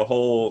we have a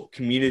whole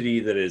community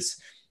that is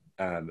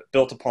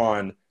built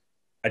upon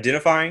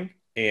identifying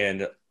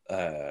and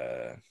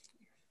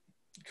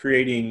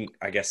creating,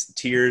 I guess,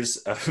 tiers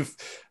of,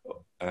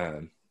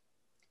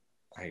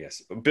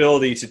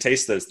 ability to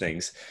taste those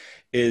things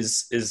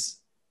is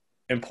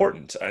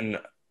important. And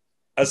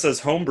us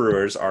as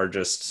homebrewers are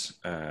just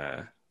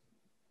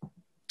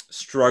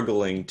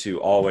struggling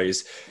to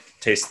always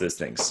taste those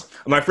things.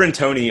 My friend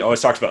Tony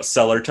always talks about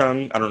cellar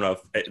tongue. I don't know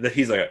if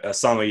he's like a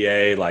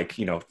sommelier,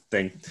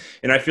 thing.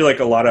 And I feel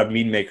like a lot of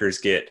mead makers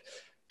get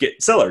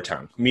cellar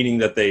tongue, meaning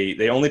that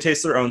they only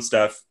taste their own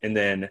stuff, and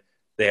then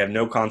they have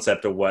no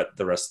concept of what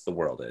the rest of the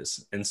world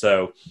is. And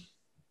so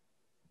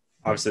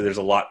obviously there's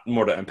a lot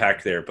more to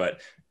unpack there,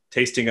 but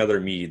tasting other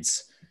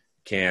meads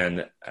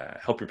can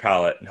help your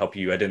palate and help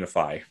you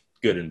identify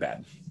good and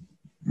bad.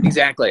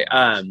 Exactly.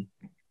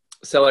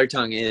 Cellar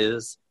tongue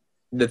is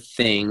the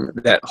thing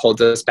that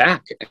holds us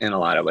back in a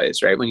lot of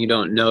ways, right? When you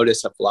don't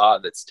notice a flaw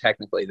that's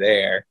technically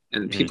there,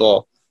 and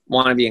people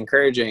want to be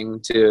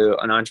encouraging to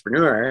an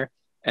entrepreneur,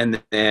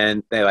 and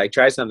then they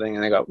try something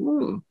and they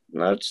go,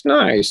 that's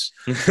nice.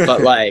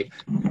 But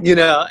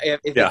if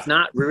it's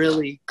not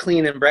really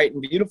clean and bright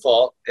and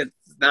beautiful,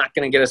 not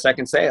going to get a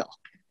second sale,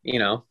 you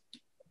know?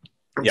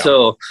 Yeah.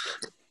 So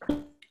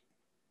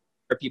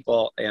for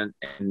people, and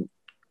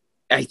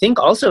I think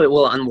also it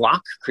will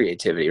unlock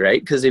creativity,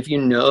 right? Because if you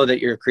know that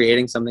you're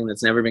creating something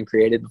that's never been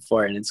created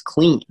before and it's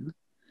clean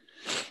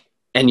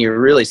and you're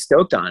really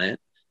stoked on it,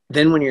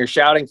 then when you're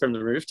shouting from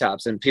the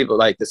rooftops and people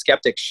like the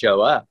skeptics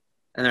show up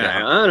and they're like,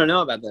 I don't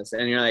know about this.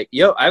 And you're like,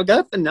 yo, I've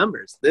got the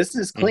numbers. This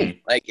is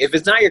clean. Like, if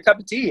it's not your cup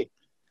of tea,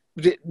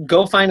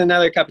 go find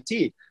another cup of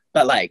tea.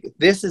 But like,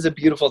 this is a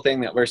beautiful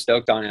thing that we're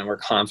stoked on and we're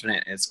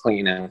confident it's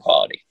clean and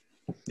quality.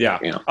 Yeah.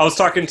 You know?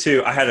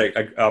 I had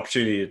an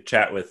opportunity to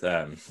chat with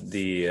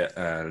the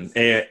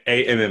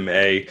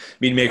AMMA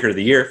Mead Maker of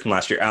the Year from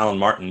last year, Alan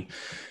Martin,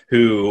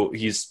 who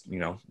he's, you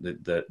know,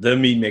 the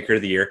Mead Maker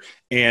of the Year.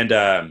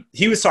 And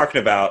he was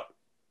talking about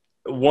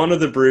one of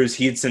the brews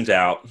he'd sent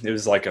out. It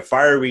was like a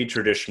fireweed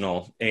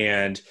traditional,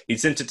 and he'd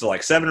sent it to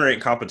like 7 or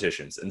 8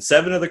 competitions, and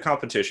 7 of the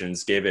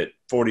competitions gave it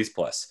 40s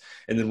plus.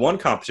 And then one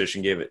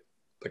competition gave it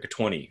like a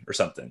 20 or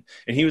something.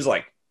 And he was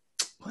like,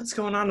 what's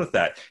going on with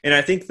that? And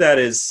I think that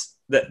is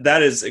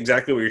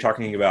exactly what you're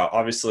talking about.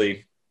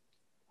 Obviously,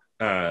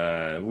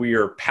 we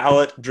are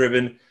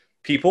palate-driven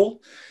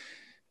people,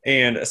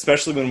 and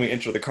especially when we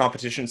enter the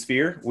competition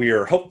sphere, we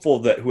are hopeful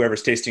that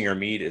whoever's tasting our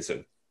mead is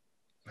a,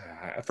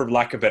 for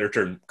lack of a better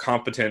term,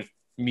 competent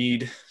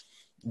mead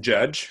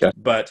judge. Yeah.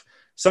 But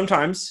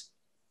sometimes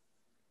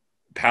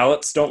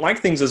palates don't like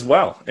things as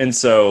well, and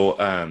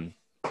so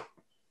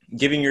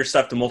giving your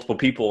stuff to multiple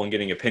people and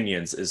getting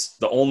opinions is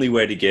the only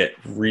way to get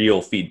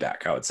real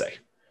feedback, I would say.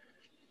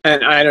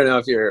 And I don't know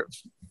if you're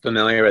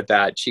familiar with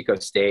that Chico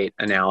State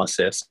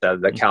analysis of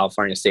the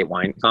California State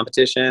Wine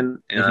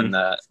Competition and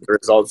the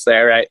results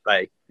there, right?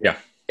 Like, yeah.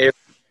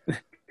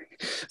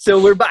 So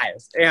we're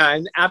biased.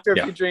 And after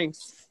a few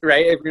drinks,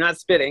 right, if you're not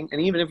spitting,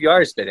 and even if you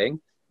are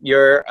spitting,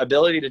 your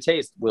ability to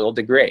taste will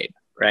degrade,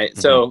 right?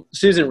 So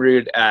Susan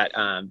Rude at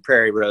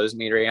Prairie Rose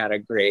Meadery had a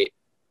great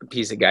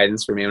piece of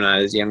guidance for me when I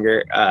was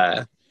younger,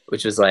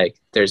 which was like,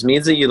 there's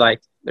meads that you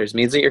like, there's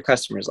meads that your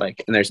customers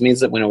like, and there's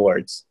meads that win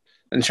awards.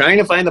 And trying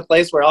to find the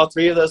place where all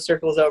 3 of those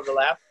circles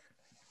overlap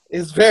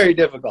is very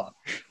difficult.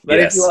 But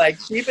if you like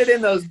keep it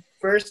in those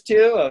first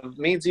 2 of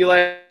meads you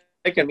like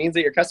and meads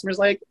that your customers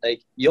like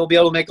you'll be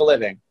able to make a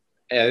living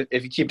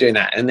if you keep doing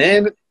that. And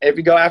then if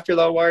you go after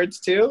the awards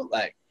too,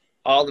 like,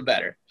 all the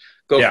better.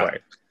 Go for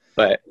it.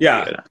 But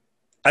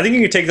I think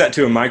you can take that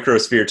to a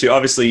microsphere too.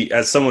 Obviously,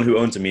 as someone who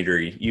owns a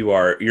meadery,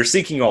 you're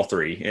seeking all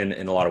 3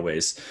 in a lot of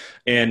ways.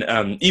 And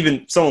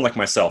even someone like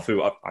myself,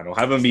 who I don't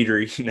have a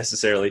meadery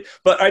necessarily,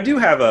 but I do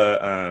have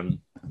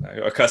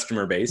a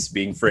customer base,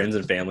 being friends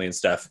and family and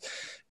stuff.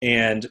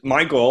 And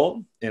my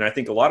goal, and I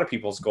think a lot of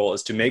people's goal,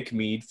 is to make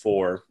mead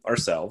for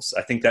ourselves.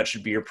 I think that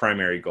should be your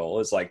primary goal,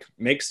 is like,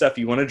 make stuff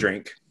you want to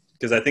drink.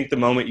 Because I think the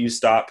moment you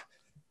stop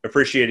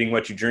appreciating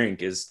what you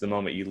drink is the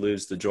moment you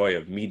lose the joy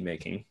of mead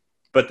making.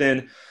 But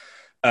then,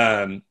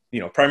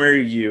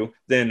 primary you,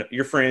 then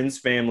your friends,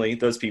 family,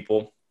 those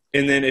people.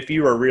 And then if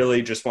you are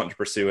really just wanting to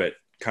pursue it,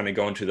 kind of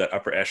go into that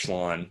upper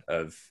echelon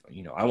of,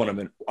 I want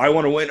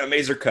to win a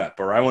Mazer Cup,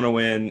 or I want to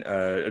win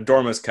a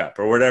Dormouse Cup,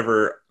 or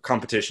whatever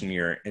competition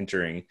you're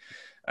entering.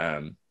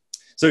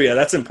 So yeah,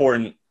 that's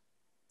important.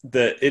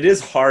 It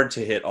is hard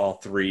to hit all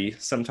 3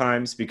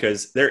 sometimes,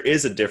 because there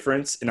is a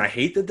difference. And I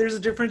hate that there's a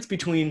difference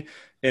between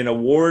an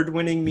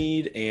award-winning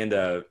mead and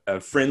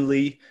a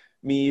friendly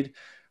mead,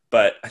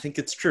 but I think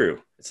it's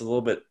true. It's a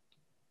little bit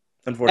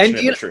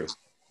unfortunate, but true.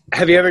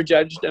 Have you ever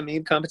judged a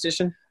mead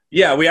competition?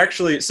 Yeah, we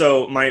actually,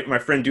 so my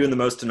friend doing the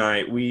most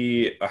tonight,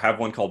 we have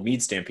one called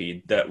Mead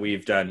Stampede that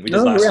we've done. We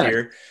did last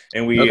year,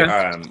 and we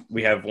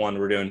have one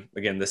we're doing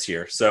again this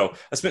year. So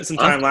I spent some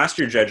time last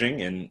year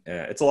judging, and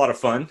it's a lot of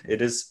fun.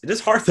 It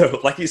is hard though.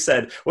 Like you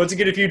said, once you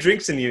get a few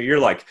drinks in you, you're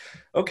like,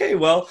 okay,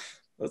 well,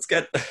 let's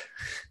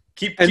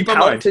keep in mind.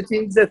 Palate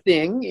fatigue's a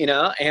thing,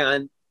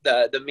 and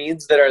the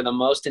meads that are the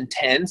most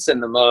intense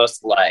and the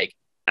most like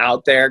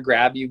out there,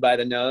 grab you by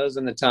the nose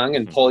and the tongue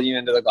and pull you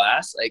into the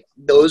glass, like,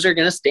 those are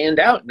going to stand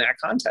out in that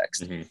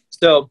context.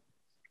 So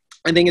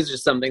I think it's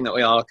just something that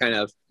we all kind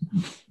of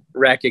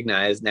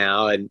recognize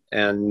now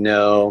and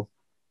know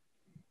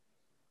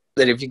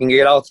that if you can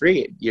get all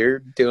 3, you're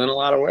doing a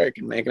lot of work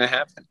and making it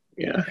happen.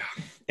 Yeah.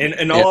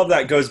 And all of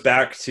that goes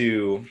back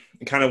to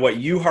kind of what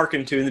you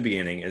hearkened to in the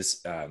beginning,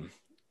 is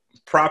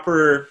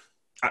proper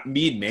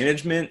mead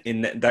management.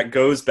 And that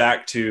goes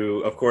back to,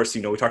 of course,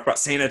 we talk about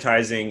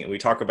sanitizing and we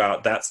talk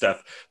about that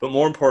stuff, but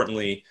more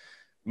importantly,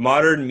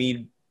 modern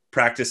mead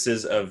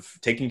practices of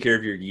taking care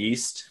of your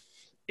yeast.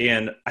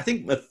 And I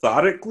think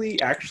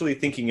methodically actually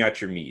thinking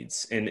out your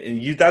meads,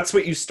 and that's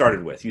what you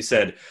started with. You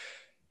said,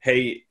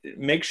 hey,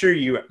 make sure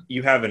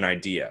you have an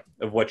idea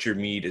of what your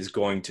mead is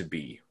going to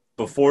be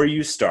before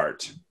you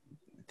start.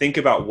 Think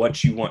about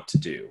what you want to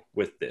do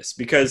with this,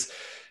 because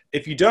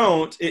if you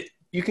don't,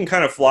 you can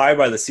kind of fly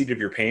by the seat of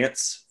your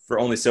pants for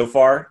only so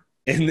far,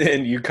 and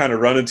then you kind of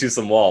run into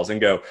some walls and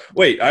go,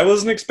 wait, I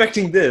wasn't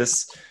expecting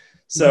this.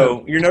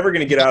 So you're never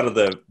going to get out of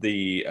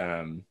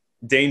the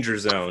danger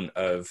zone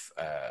of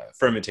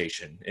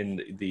fermentation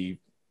and the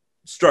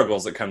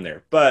struggles that come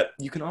there, but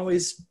you can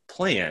always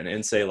plan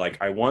and say like,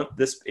 I want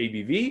this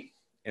ABV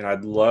and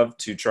I'd love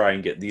to try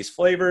and get these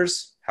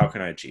flavors. How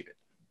can I achieve it?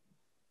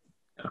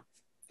 Yeah.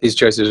 These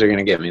choices are going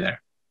to get me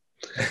there.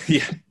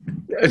 Yeah.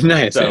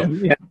 Nice. So,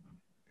 yeah.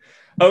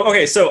 oh,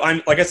 okay. So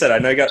I'm, like I said, I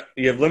know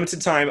you have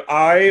limited time.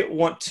 I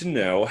want to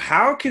know,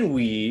 how can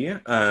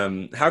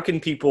how can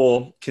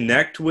people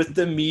connect with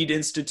the Mead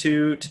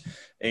Institute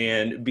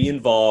and be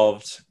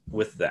involved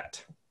with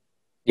that?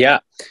 Yeah.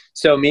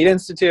 So Mead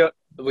Institute,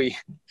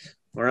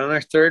 we're on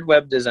our third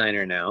web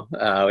designer now.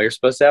 We were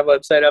supposed to have a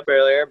website up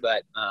earlier,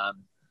 but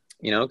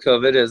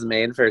COVID has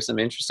made for some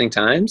interesting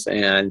times,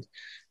 and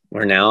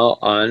we're now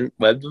on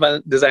web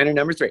designer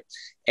number 3.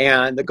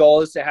 And the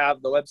goal is to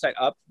have the website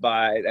up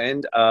by the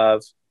end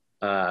of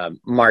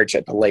March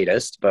at the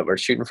latest, but we're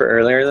shooting for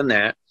earlier than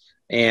that.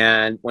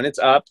 And when it's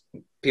up,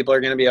 people are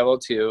going to be able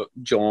to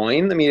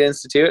join the Mead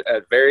Institute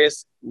at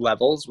various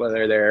levels,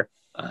 whether they're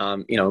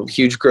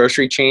huge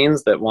grocery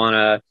chains that want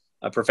a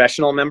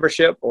professional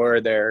membership,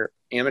 or they're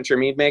amateur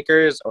mead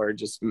makers, or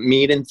just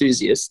mead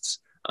enthusiasts,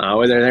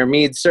 whether they're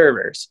mead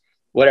servers,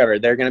 whatever.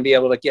 They're going to be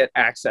able to get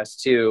access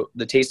to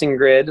the tasting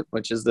grid,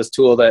 which is this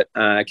tool that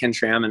Ken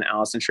Schramm and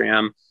Allison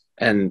Schramm,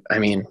 and I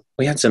mean,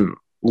 we had some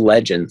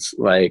legends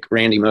like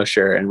Randy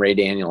Mosher and Ray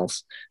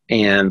Daniels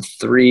and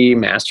 3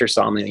 master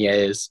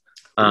sommeliers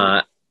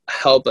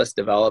help us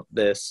develop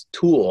this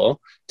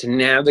tool to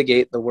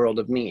navigate the world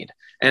of mead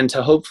and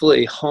to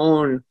hopefully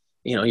hone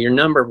your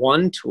number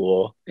 1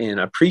 tool in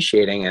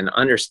appreciating and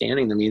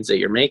understanding the meads that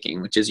you're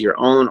making, which is your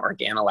own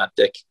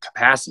organoleptic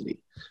capacity,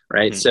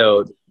 right? Mm-hmm.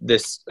 So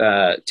this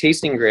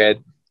tasting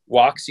grid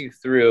walks you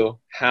through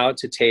how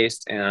to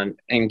taste and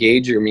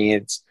engage your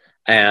meads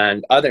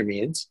and other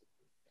meads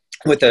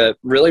with a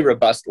really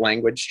robust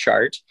language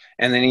chart,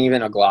 and then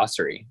even a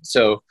glossary.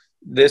 So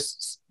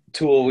this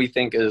tool, we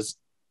think, is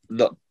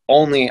the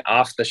only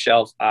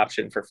off-the-shelf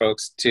option for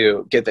folks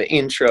to get the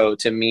intro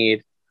to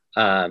mead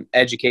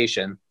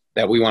education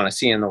that we want to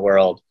see in the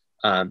world,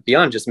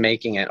 beyond just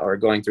making it or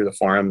going through the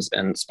forums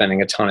and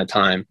spending a ton of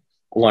time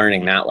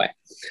learning that way.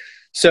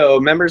 So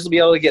members will be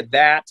able to get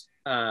that.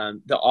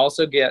 They'll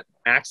also get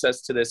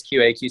access to this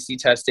QA/QC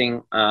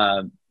testing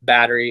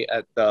battery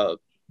at the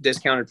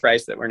discounted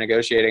price that we're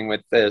negotiating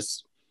with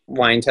this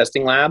wine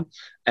testing lab,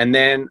 and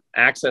then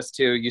access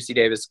to UC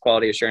Davis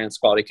quality assurance,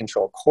 quality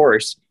control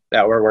course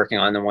that we're working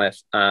on them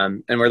with.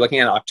 And we're looking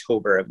at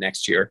October of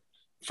next year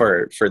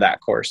for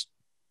that course.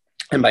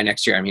 And by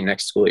next year, I mean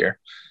next school year.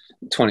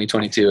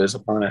 2022 is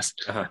upon us.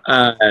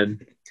 Uh-huh.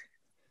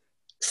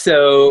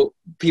 So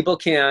people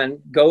can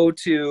go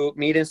to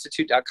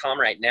meadinstitute.com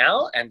right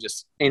now and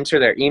just enter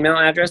their email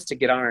address to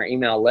get on our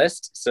email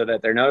list so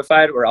that they're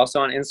notified. We're also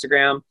on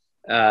Instagram,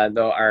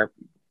 though our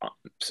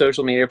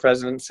social media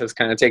presence has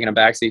kind of taken a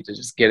backseat to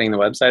just getting the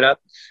website up,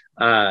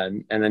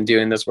 and then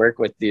doing this work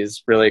with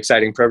these really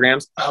exciting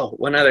programs. Oh,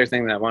 one other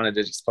thing that I wanted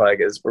to just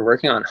plug is we're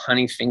working on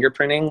honey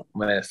fingerprinting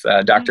with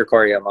Dr.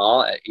 Corey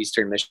Amal at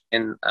Eastern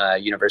Michigan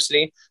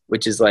University,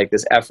 which is like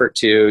this effort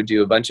to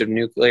do a bunch of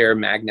nuclear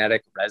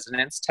magnetic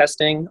resonance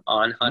testing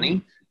on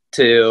honey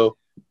to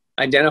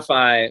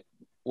identify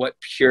what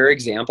pure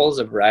examples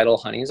of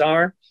varietal honeys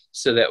are,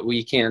 so that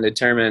we can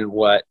determine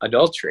what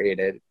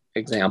adulterated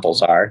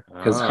examples are,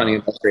 because honey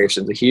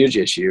adulteration is a huge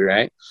issue,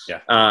 right?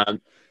 Yeah.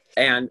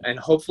 And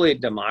hopefully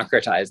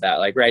democratize that.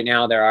 Like right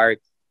now, there are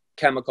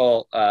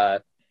chemical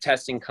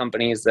testing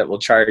companies that will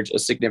charge a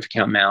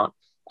significant amount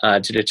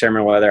to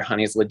determine whether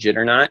honey is legit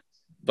or not.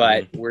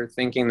 But we're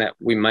thinking that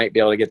we might be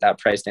able to get that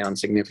price down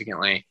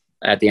significantly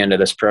at the end of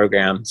this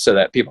program, so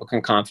that people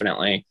can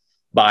confidently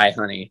buy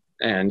honey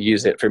and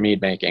use it for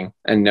mead making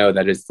and know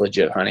that it's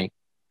legit honey.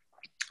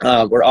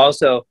 We're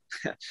also,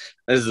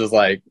 this is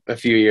like a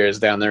few years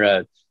down the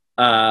road,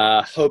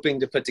 hoping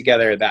to put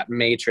together that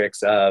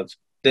matrix of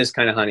this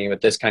kind of honey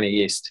with this kind of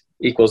yeast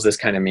equals this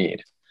kind of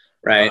mead,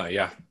 right?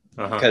 Yeah.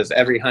 Because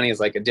every honey is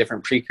like a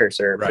different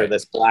precursor for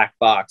this black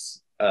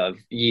box of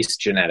yeast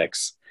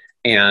genetics.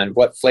 And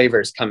what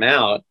flavors come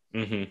out,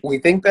 we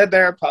think that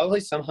there are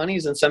probably some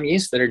honeys and some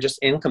yeasts that are just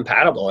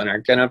incompatible and are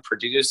going to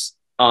produce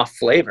off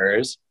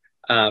flavors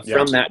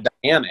from that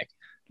dynamic.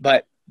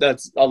 But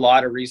that's a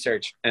lot of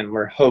research, and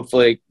we're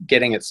hopefully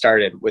getting it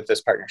started with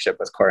this partnership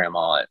with Corey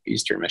Amal at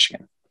Eastern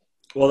Michigan.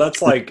 Well,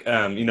 that's like,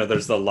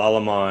 there's the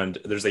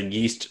Lallemand, there's a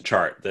yeast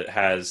chart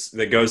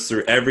that goes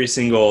through every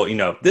single,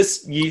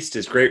 this yeast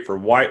is great for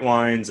white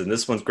wines, and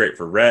this one's great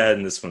for red,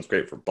 and this one's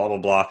great for blah, blah,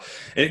 blah.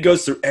 And it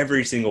goes through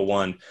every single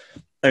one.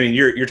 I mean,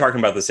 you're talking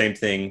about the same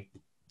thing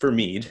for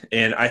mead.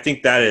 And I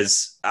think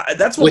that's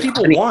what with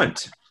people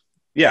want.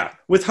 Yeah.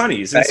 With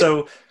honeys. Right. And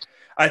so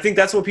I think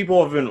that's what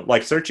people have been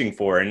like searching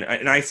for.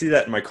 And I see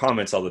that in my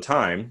comments all the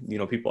time.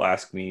 People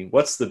ask me,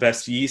 what's the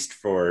best yeast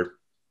for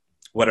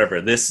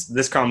whatever,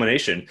 this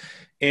combination?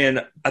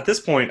 And at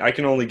this point, I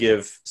can only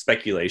give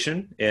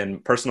speculation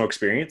and personal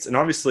experience. And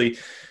obviously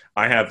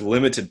I have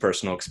limited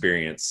personal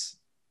experience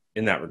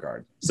in that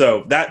regard.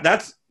 So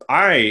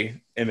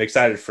I am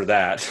excited for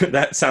that.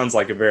 That sounds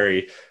like a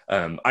very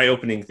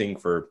eye-opening thing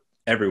for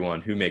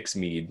everyone who makes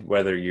mead,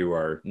 whether you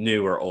are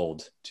new or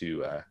old,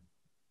 to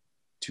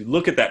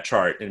look at that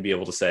chart and be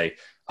able to say,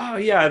 oh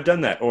yeah, I've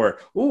done that, or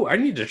oh, I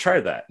need to try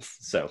that.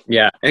 So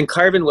yeah. And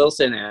Carvin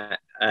Wilson,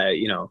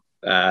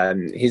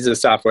 he's a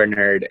software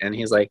nerd, and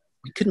he's like,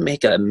 we could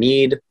make a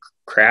mead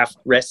craft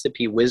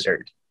recipe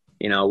wizard.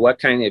 What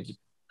kind of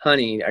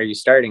honey are you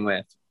starting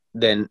with?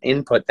 Then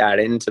input that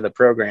into the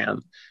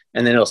program,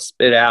 and then it'll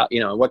spit out,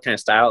 what kind of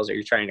styles are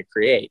you trying to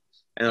create?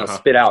 And it'll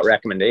spit out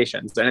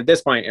recommendations. And at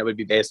this point, it would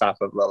be based off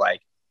of the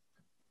like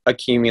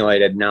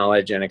accumulated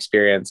knowledge and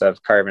experience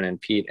of Carvin and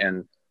Pete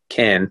and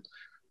Ken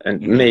and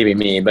maybe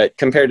me. But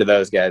compared to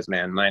those guys,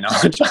 man, my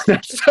knowledge on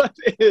that stuff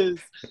is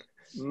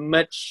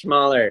much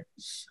smaller.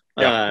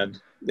 Yeah.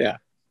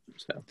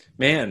 So.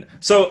 Man.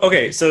 So,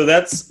 okay. So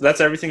that's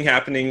everything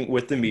happening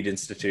with the Mead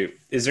Institute.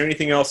 Is there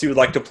anything else you would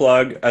like to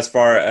plug as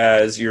far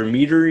as your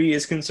meadery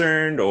is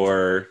concerned,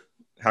 or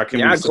how can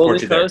we support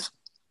Golden you there? Coast.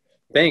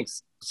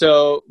 Thanks.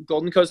 So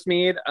Golden Coast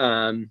Mead,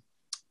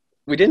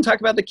 we didn't talk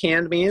about the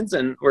canned meads,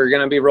 and we're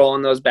going to be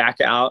rolling those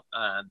back out.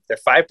 They're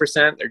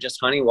 5%. They're just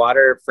honey,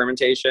 water,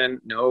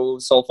 fermentation, no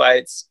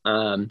sulfites,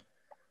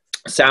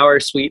 sour,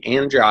 sweet,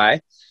 and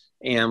dry.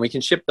 And we can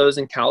ship those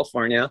in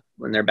California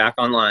when they're back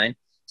online.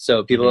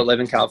 So people that live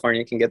in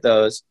California can get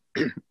those.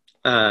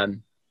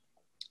 And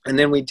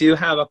then we do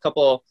have a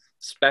couple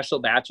special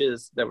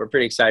batches that we're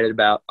pretty excited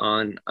about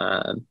on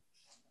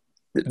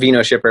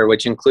Vino Shipper,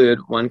 which include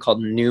one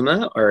called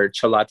Numa, or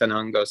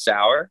Chalatenango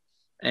Sour.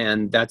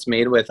 And that's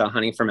made with a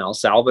honey from El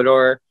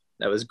Salvador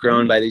that was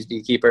grown by these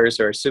beekeepers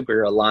who are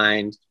super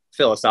aligned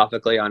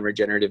philosophically on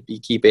regenerative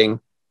beekeeping.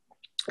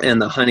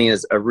 And the honey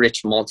is a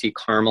rich, malty,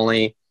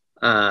 caramely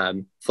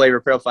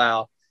flavor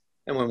profile.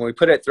 And when we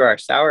put it through our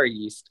sour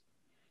yeast,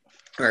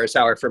 or our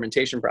sour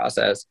fermentation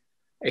process,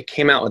 it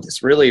came out with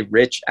this really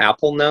rich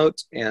apple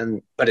note,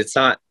 but it's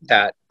not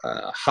that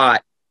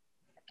hot,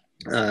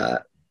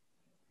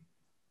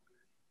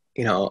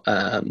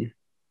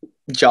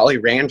 Jolly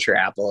Rancher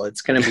apple.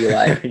 It's going to be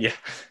like,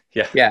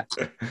 yeah,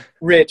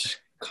 rich,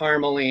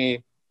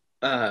 caramely,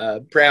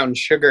 brown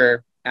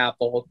sugar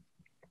apple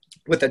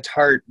with a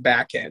tart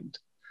back end.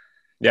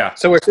 Yeah.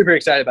 So we're super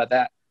excited about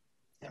that.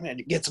 I'm going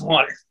to get some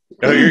water.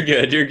 Oh, you're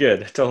good. You're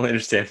good. I totally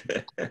understand.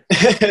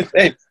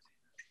 Thanks.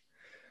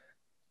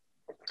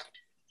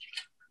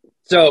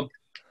 So,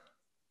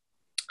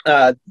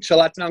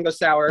 Chalatenango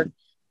Sour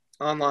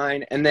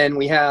online. And then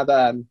we have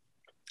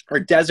our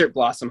desert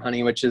blossom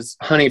honey, which is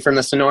honey from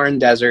the Sonoran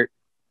Desert.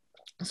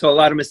 So a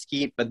lot of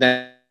mesquite,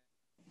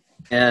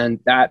 and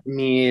that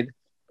mead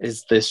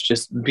is this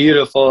just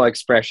beautiful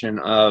expression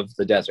of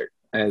the desert.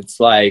 It's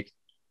like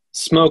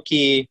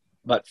smoky,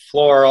 but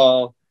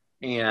floral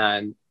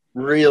and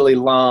really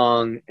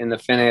long in the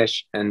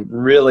finish and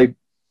really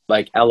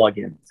like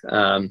elegant.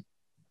 Ken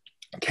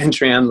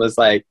Tran was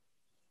like,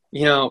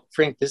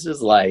 Frank, this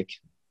is like,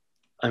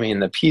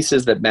 the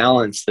pieces that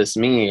balance this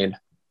mead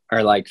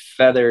are like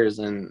feathers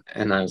and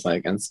I was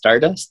like, and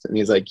stardust? And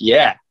he's like,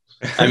 yeah.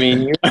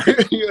 You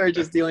are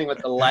just dealing with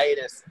the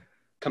lightest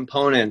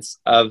components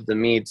of the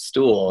mead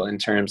stool in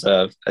terms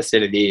of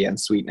acidity and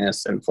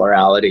sweetness and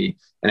florality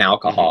and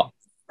alcohol.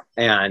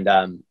 And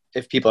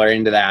if people are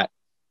into that,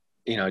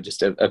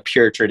 just a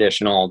pure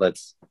traditional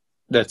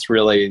that's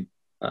really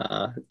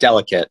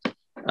delicate,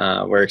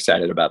 we're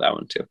excited about that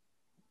one too.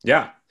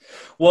 Yeah.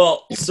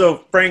 Well,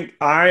 so Frank,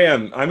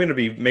 I'm going to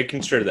be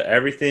making sure that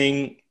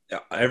everything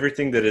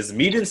that is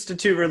Mead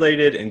Institute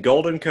related and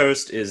Golden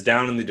Coast is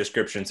down in the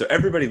description, so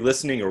everybody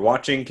listening or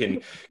watching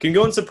can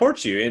go and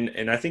support you.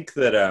 And I think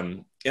that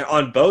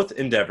on both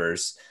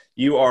endeavors,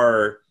 you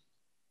are,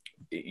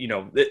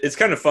 it's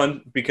kind of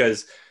fun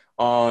because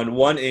on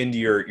one end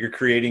you're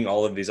creating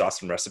all of these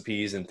awesome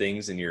recipes and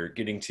things, and you're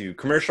getting to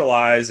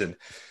commercialize and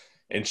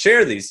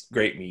share these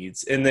great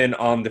meads. And then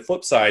on the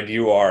flip side,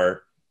 you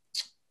are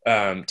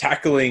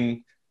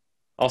tackling,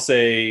 I'll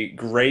say,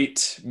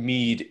 great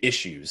mead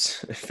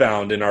issues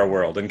found in our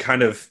world, and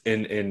kind of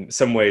in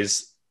some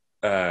ways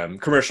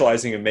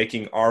commercializing and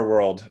making our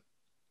world,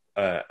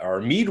 our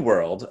mead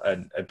world,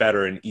 a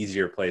better and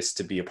easier place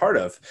to be a part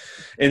of.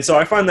 And so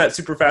I find that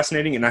super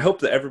fascinating, and I hope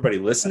that everybody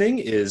listening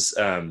is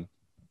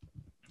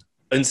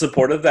in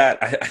support of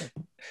that.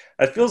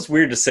 It feels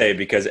weird to say,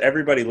 because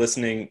everybody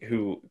listening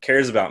who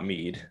cares about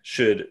mead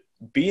should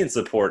be in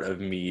support of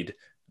mead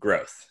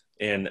growth.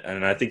 And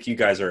I think you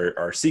guys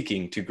are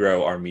seeking to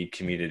grow our mead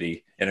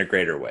community in a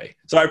greater way.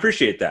 So I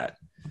appreciate that.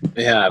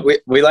 Yeah,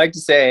 we like to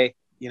say,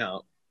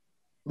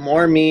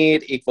 more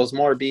mead equals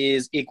more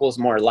bees equals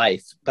more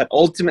life. But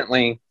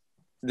ultimately,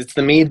 it's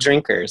the mead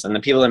drinkers and the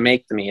people that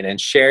make the mead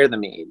and share the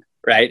mead,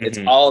 right? Mm-hmm. It's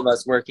all of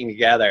us working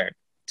together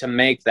to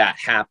make that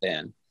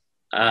happen,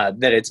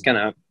 that it's going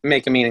to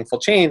make a meaningful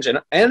change.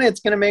 And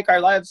it's going to make our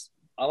lives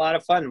a lot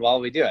of fun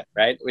while we do it,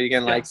 right? We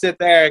can sit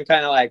there and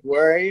kind of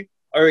worry,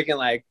 or we can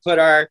put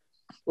our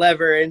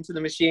lever into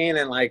the machine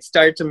and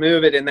start to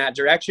move it in that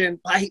direction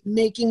by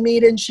making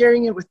mead and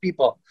sharing it with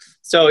people.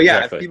 So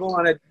Exactly. If people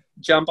want to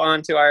jump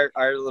onto our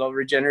little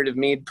regenerative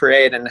mead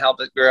parade and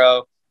help it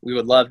grow, we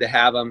would love to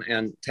have them,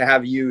 and to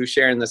have you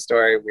sharing the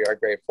story. We are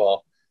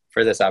grateful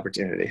for this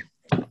opportunity.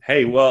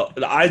 Hey, well,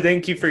 I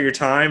thank you for your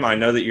time. I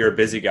know that you're a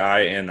busy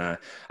guy, and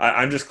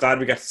I'm just glad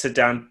we got to sit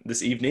down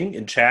this evening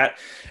and chat.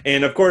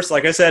 And of course,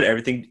 like I said,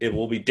 everything it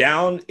will be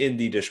down in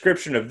the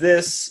description of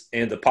this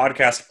and the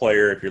podcast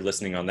player if you're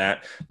listening on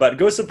that. But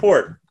go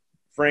support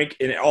Frank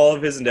in all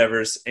of his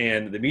endeavors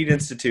and the Mead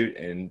Institute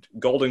and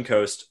Golden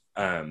Coast.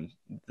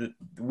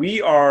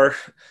 We are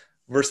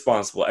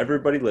responsible,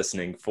 everybody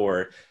listening,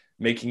 for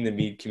making the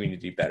Mead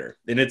community better.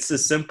 And it's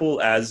as simple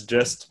as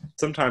just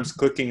sometimes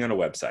clicking on a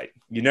website.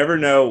 You never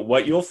know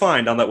what you'll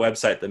find on that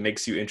website that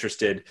makes you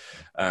interested.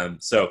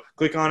 So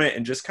click on it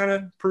and just kind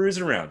of peruse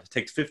around. It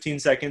takes 15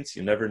 seconds.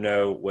 You never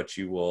know what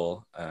you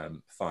will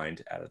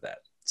find out of that.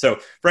 So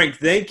Frank,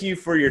 thank you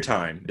for your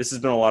time. This has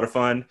been a lot of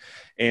fun.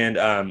 And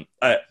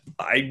I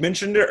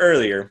mentioned it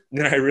earlier,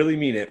 and I really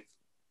mean it.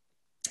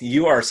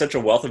 You are such a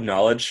wealth of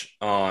knowledge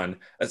on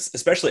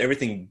especially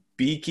everything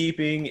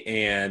beekeeping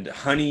and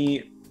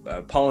honey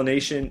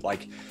pollination.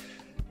 Like,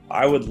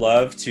 I would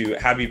love to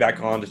have you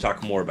back on to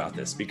talk more about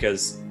this,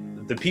 because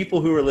the people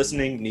who are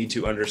listening need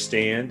to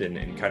understand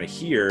and kind of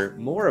hear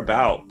more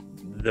about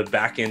the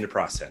back end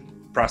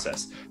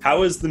process.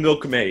 How is the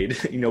milk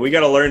made? We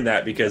got to learn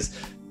that, because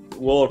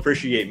we'll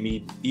appreciate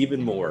mead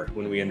even more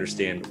when we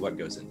understand what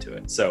goes into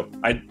it. So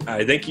I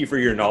thank you for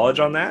your knowledge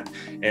on that,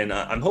 and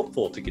I'm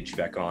hopeful to get you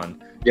back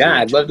on. Yeah,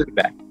 I'd love to be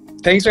back.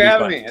 Thanks for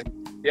having me.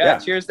 Yeah,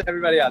 cheers to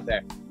everybody out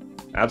there.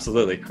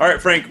 Absolutely. All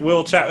right, Frank,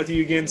 we'll chat with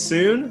you again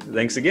soon.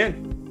 Thanks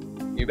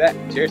again. You bet.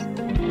 Cheers.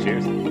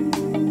 Cheers.